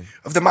cost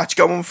of the match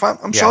going fan.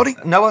 I'm sorry.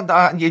 No,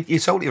 you're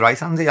totally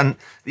right, Andy. And,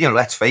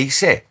 let's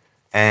face it,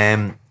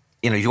 if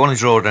you want to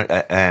draw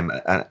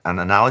an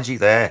analogy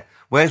there,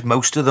 where's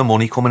most of the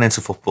money coming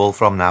into football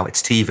from now?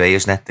 It's TV,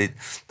 isn't it?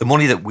 The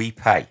money that we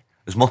pay,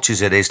 as much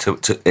as it is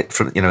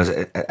as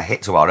a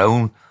hit to our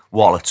own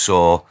wallets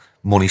or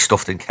money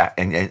stuffed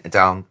in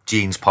down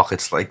jeans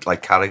pockets like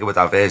Carragher would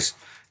have his,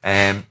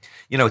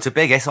 it's a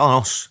big hit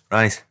on us,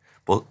 right?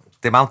 But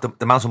the amount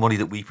of money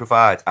that we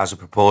provide as a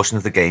proportion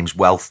of the game's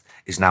wealth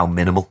is now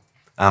minimal.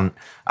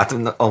 I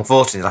think,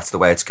 unfortunately, that's the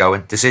way it's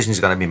going. Decisions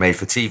are going to be made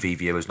for TV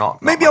viewers,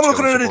 not. Maybe I'm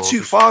looking at it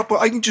too far, but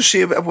I can just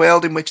see a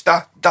world in which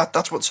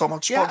that's what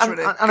someone's sponsoring.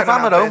 Yeah, and if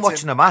I'm at home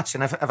watching a match,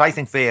 and if I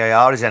think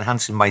VAR is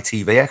enhancing my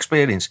TV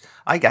experience,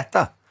 I get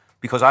that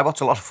because I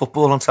watch a lot of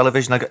football on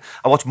television.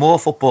 I watch more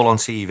football on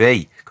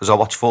TV because I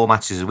watch 4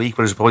 matches a week,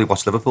 whereas I probably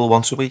watch Liverpool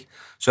once a week.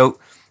 So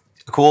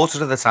a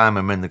quarter of the time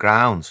I'm in the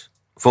ground.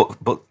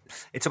 But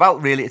it's about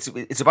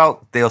it's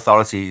about the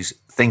authorities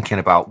thinking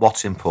about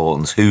what's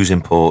important, who's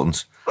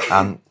important.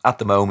 And at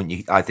the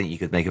moment, I think you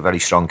could make a very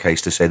strong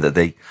case to say that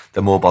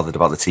they're more bothered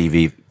about the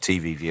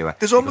TV viewer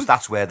because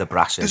that's where the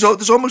brass is.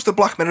 There's almost a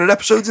Black Mirror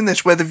episodes in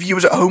this where the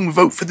viewers at home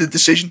vote for the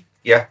decision.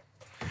 Yeah.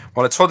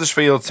 Well, it's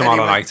Huddersfield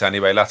tomorrow night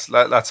anyway. Let's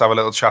have a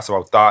little chat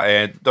about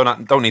that.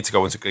 Don't need to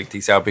go into great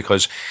detail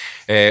because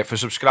for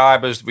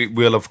subscribers, we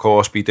will of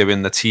course be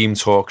doing the team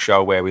talk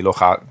show where we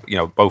look at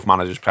both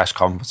managers' press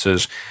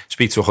conferences,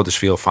 speak to a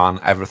Huddersfield fan,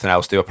 everything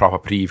else, do a proper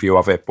preview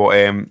of it. But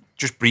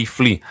just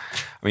briefly,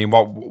 I mean,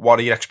 what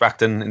are you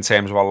expecting in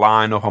terms of a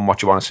lineup and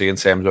what you want to see in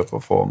terms of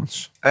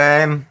performance?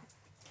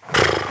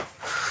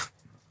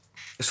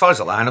 As far as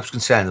the lineup's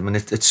concerned, I mean,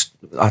 it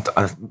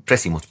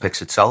pretty much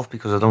picks itself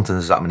because I don't think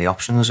there's that many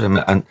options.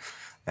 And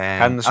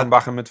Henderson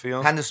back in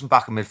midfield. Henderson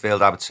back in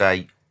midfield, I would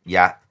say,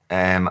 yeah.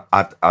 I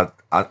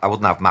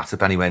wouldn't have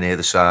Matip anywhere near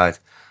the side.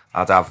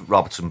 I'd have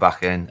Robertson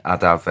back in.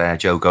 I'd have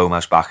Joe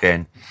Gomez back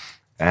in.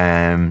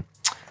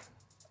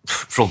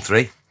 Front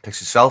three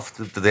picks itself.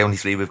 They're the only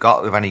three we've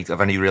got of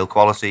any real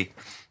quality.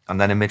 And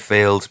then in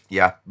midfield,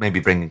 yeah, maybe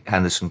bring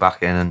Henderson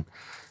back in and.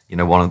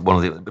 One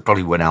of the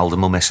probably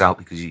Wijnaldum will miss out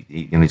because he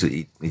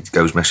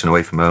goes missing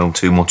away from home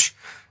too much.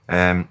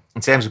 In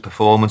terms of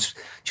performance,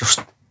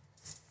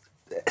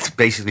 it's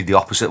basically the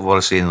opposite of what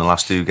I've seen in the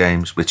last 2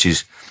 games, which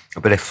is a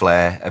bit of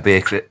flair, a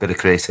bit of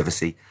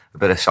creativity, a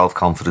bit of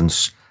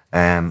self-confidence.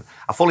 I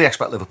fully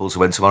expect Liverpool to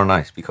win tomorrow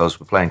night because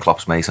we're playing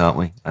Klopp's mate, aren't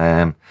we?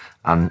 And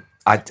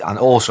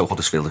also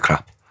Huddersfield are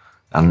crap.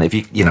 And if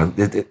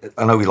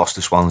I know we lost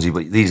to Swansea,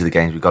 but these are the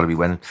games we've got to be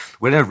winning.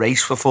 We're in a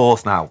race for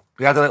 4th now.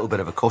 We had a little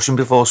bit of a cushion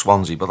before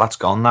Swansea, but that's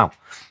gone now.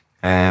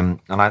 And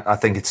I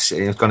think it's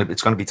going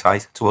to be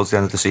tight towards the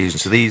end of the season.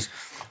 So these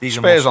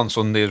Spurs on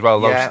Sunday as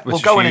well. Yeah, well,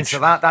 going into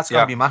that's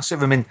going to be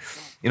massive. I mean,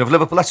 if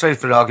Liverpool, let's say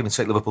for argument's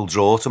sake, Liverpool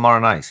draw tomorrow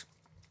night,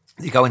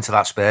 you go into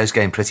that Spurs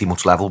game pretty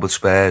much level with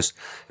Spurs.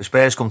 If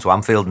Spurs come to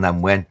Anfield and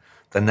then win,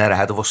 then they're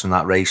ahead of us in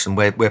that race, and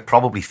we're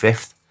probably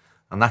 5th.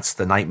 And that's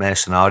the nightmare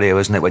scenario,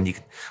 isn't it? When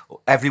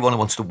everyone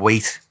wants to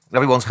wait,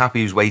 everyone's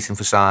happy who's waiting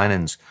for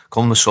signings.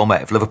 Come the summer,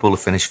 if Liverpool have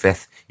finished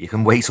 5th, you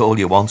can wait all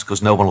you want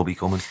because no one will be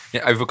coming.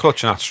 Yeah, if we're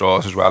clutching at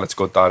straws as well, it's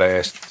good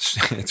that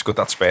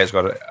Spurs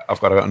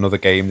have got another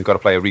game. They've got to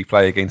play a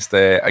replay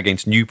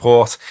against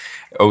Newport.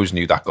 I always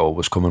knew that goal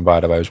was coming. By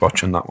the way, I was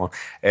watching that one.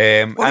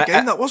 What a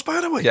game that was,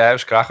 by the way. Yeah, it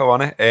was cracker,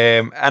 wasn't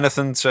it?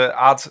 Anything to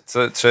add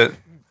to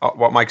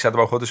what Mike said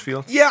about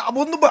Huddersfield? Yeah, I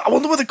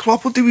wonder whether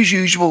Klopp will do his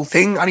usual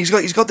thing, and he's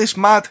got this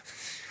mad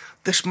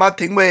this mad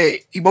thing where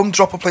he won't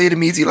drop a player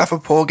immediately after a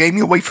poor game.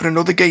 He'll wait for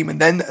another game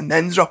and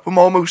then drop him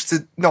almost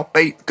to not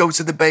go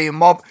to the bay and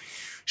mob.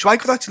 So I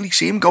could actually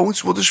see him going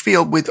to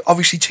Huddersfield with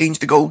obviously change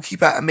the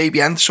goalkeeper and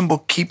maybe Anderson,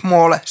 but keep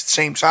more or less the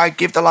same side.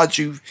 Give the lads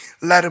who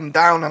let him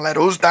down and let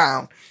us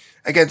down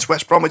against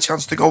West Brom a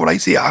chance to go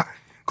right here.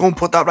 Go and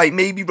put that right.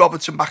 Maybe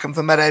Robertson back in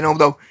for Moreno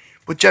though,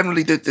 but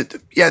generally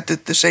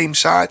the same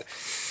side.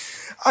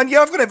 And yeah,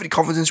 I've got every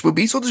confidence we'll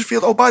beat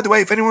Huddersfield. Oh, by the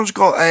way, if anyone's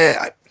got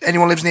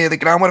anyone lives near the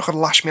ground where I could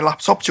lash my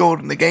laptop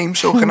during the game,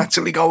 so I can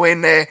actually go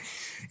in,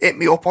 hit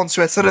me up on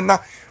Twitter and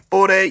that.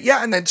 But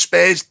yeah, and then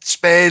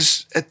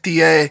Spurs at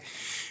the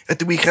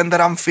weekend at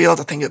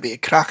Anfield. I think it'll be a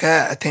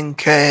cracker. I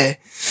think I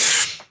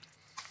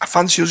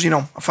fancy us,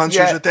 I fancy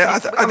us at there. I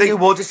think you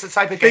would. It's the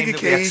type of game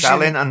that we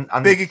excel in.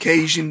 And big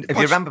occasion. If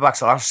you remember back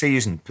to last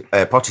season,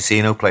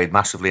 Pochettino played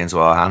massively into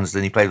our hands.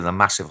 Then he played with a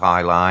massive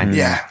high line.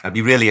 Yeah, it'd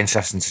be really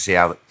interesting to see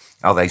how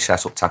they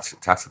set up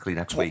tactically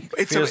next week.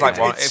 It feels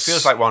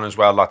like one as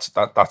well.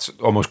 That's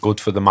almost good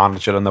for the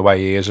manager and the way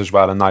he is as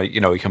well. And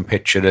you can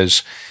picture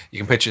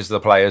the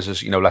players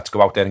as let's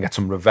go out there and get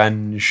some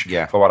revenge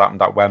for what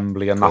happened at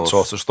Wembley and that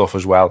sort of stuff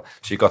as well.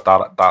 So you got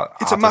that.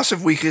 It's a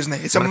massive week, isn't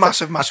it? It's a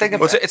massive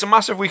week. It's a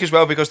massive week as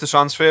well because the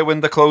transfer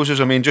window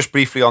closes. I mean, just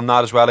briefly on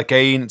that as well.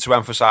 Again, to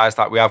emphasise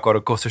that we have got a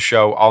gutter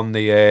show on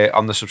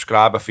the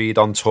subscriber feed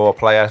on Tour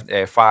Player,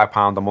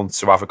 £5 a month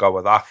to have a go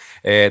with that.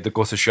 The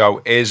gutter show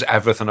is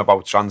everything about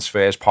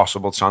transfers,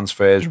 possible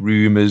transfers,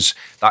 rumours.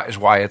 That is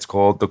why it's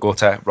called the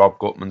gutter. Rob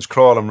Gutman's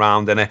crawling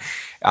around in it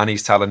and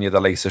he's telling you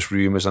the latest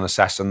rumours and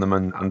assessing them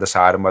and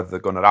deciding whether they're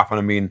going to happen.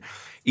 I mean,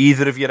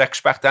 either of you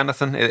expect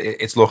anything?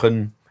 It's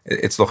looking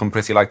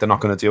pretty like they're not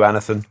going to do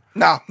anything.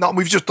 No,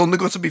 we've just done the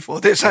gutter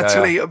before this.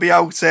 Actually, it'll be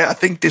out. I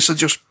think this will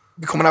just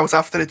be coming out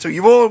after it. So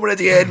you've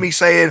already heard me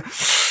saying,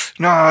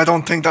 no, I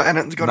don't think that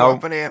anything's going to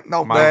happen here.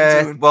 No,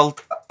 well,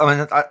 I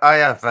mean,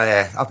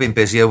 I've been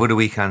busy over the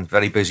weekend,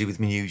 very busy with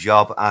my new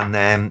job,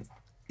 and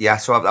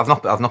so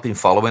I've not been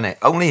following it,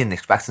 only in the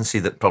expectancy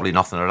that probably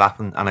nothing will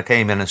happen. And I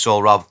came in and saw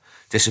Rob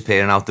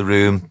disappearing out the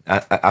room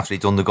after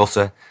he'd done the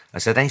gutter. I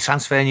said, "Any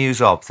transfer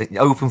news, Rob?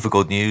 Open for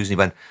good news." And he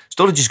went,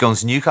 "Sturridge is going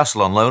to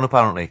Newcastle on loan,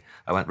 apparently."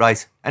 I went,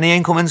 "Right. Any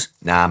incomings?"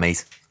 "Nah,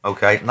 mate."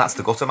 Okay, and that's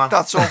the gutter man.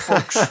 That's all,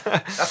 folks.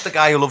 That's the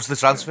guy who loves the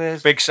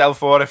transfers. Big sell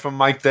for it from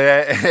Mike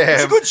there. It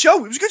was a good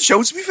show. It was a good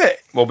show, to be fair.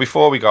 Well,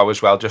 before we go as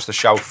well, just a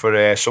shout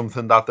for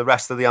something that the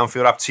rest of the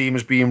Anfield App team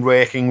has been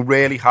working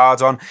really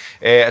hard on.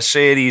 A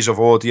series of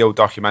audio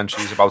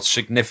documentaries about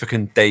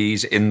significant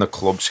days in the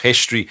club's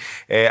history.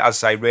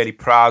 As I say, really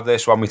proud of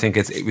this one. We think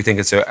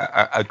it's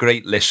a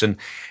great listen.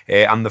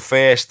 And the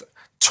first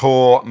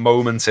tour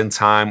moment in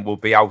time will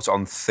be out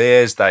on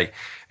Thursday.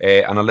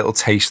 And a little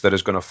taster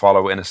is going to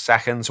follow in a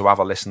second, so have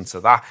a listen to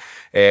that.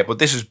 But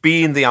this has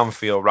been the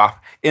Anfield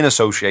Wrap in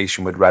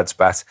association with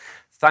RedsBet.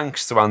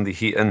 Thanks to Andy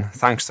Heaton,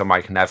 thanks to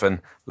Mike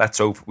Nevin. Let's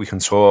hope we can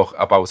talk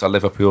about a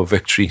Liverpool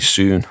victory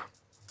soon.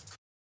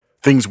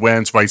 Things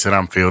weren't right at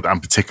Anfield, and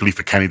particularly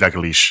for Kenny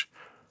Dalglish.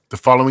 The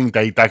following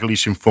day,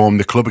 Dalglish informed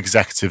the club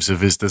executives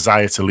of his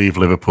desire to leave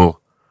Liverpool.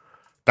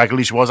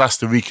 Dalglish was asked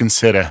to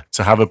reconsider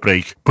to have a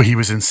break, but he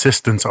was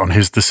insistent on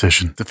his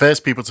decision. The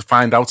first people to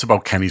find out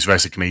about Kenny's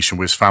resignation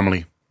were his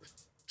family.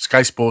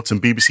 Sky Sports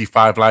and BBC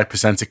 5 Live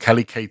presenter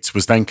Kelly Cates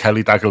was then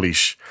Kelly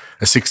Dalglish,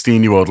 a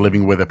 16-year-old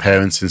living with her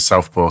parents in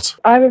Southport.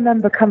 I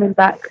remember coming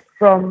back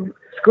from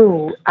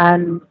school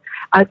and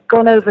I'd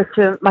gone over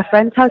to my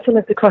friend's house who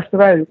lived across the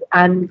road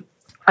and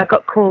I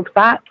got called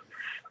back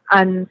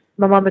and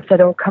my mum had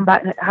said, "Oh, come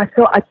back." And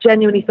I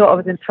genuinely thought I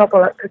was in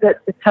trouble because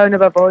the tone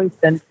of her voice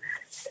and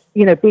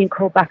being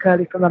called back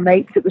early from my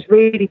mates, it was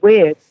really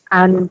weird.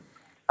 And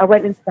I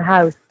went into the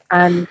house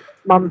and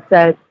Mum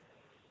said,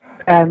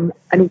 "I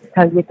need to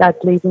tell you your dad's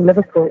leaving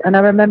Liverpool." And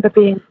I remember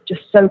being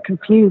just so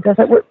confused. I was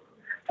like, what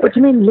do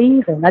you mean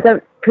leaving? I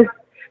don't,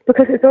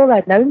 because it's all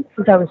I'd known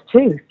since I was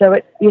 2. So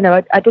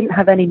I didn't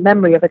have any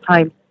memory of a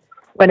time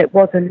when it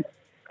wasn't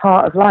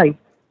part of life.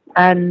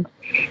 And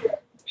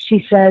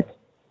she said,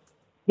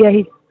 "Yeah,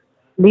 he's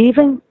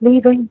leaving,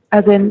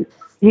 as in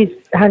he's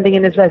handing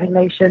in his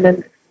resignation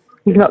and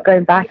he's not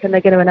going back and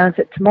they're going to announce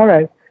it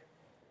tomorrow."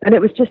 And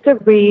it was just a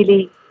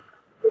really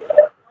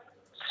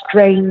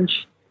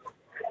strange,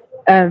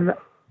 experience.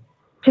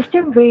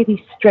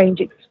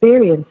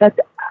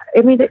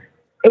 I mean,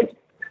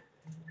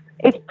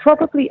 it's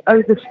probably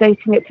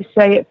overstating it to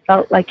say it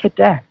felt like a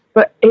death,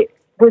 but it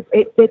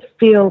did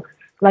feel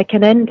like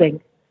an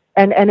ending.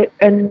 And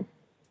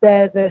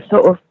they're the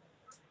sort of,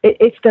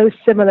 it's those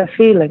similar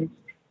feelings.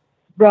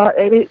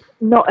 It's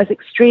not as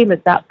extreme as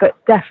that,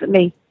 but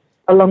definitely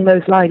along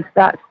those lines.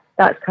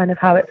 That's kind of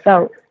how it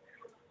felt.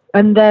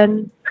 And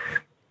then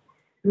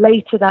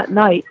later that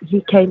night,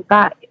 he came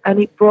back and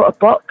he brought a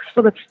box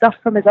full of stuff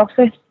from his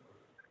office.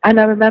 And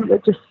I remember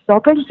just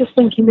sobbing, just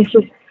thinking,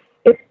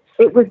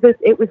 it was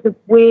the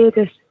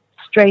weirdest,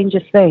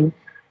 strangest thing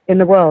in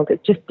the world.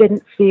 It just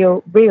didn't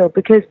feel real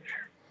because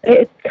it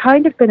had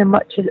kind of been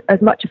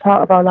as much a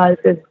part of our lives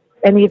as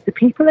any of the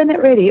people in it,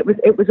 really.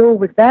 It was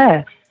always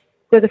there.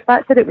 So the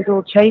fact that it was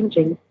all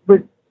changing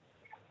was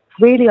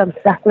really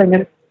unsettling.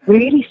 And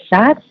really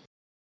sad.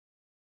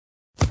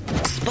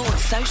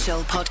 Sports Social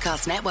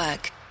Podcast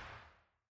Network.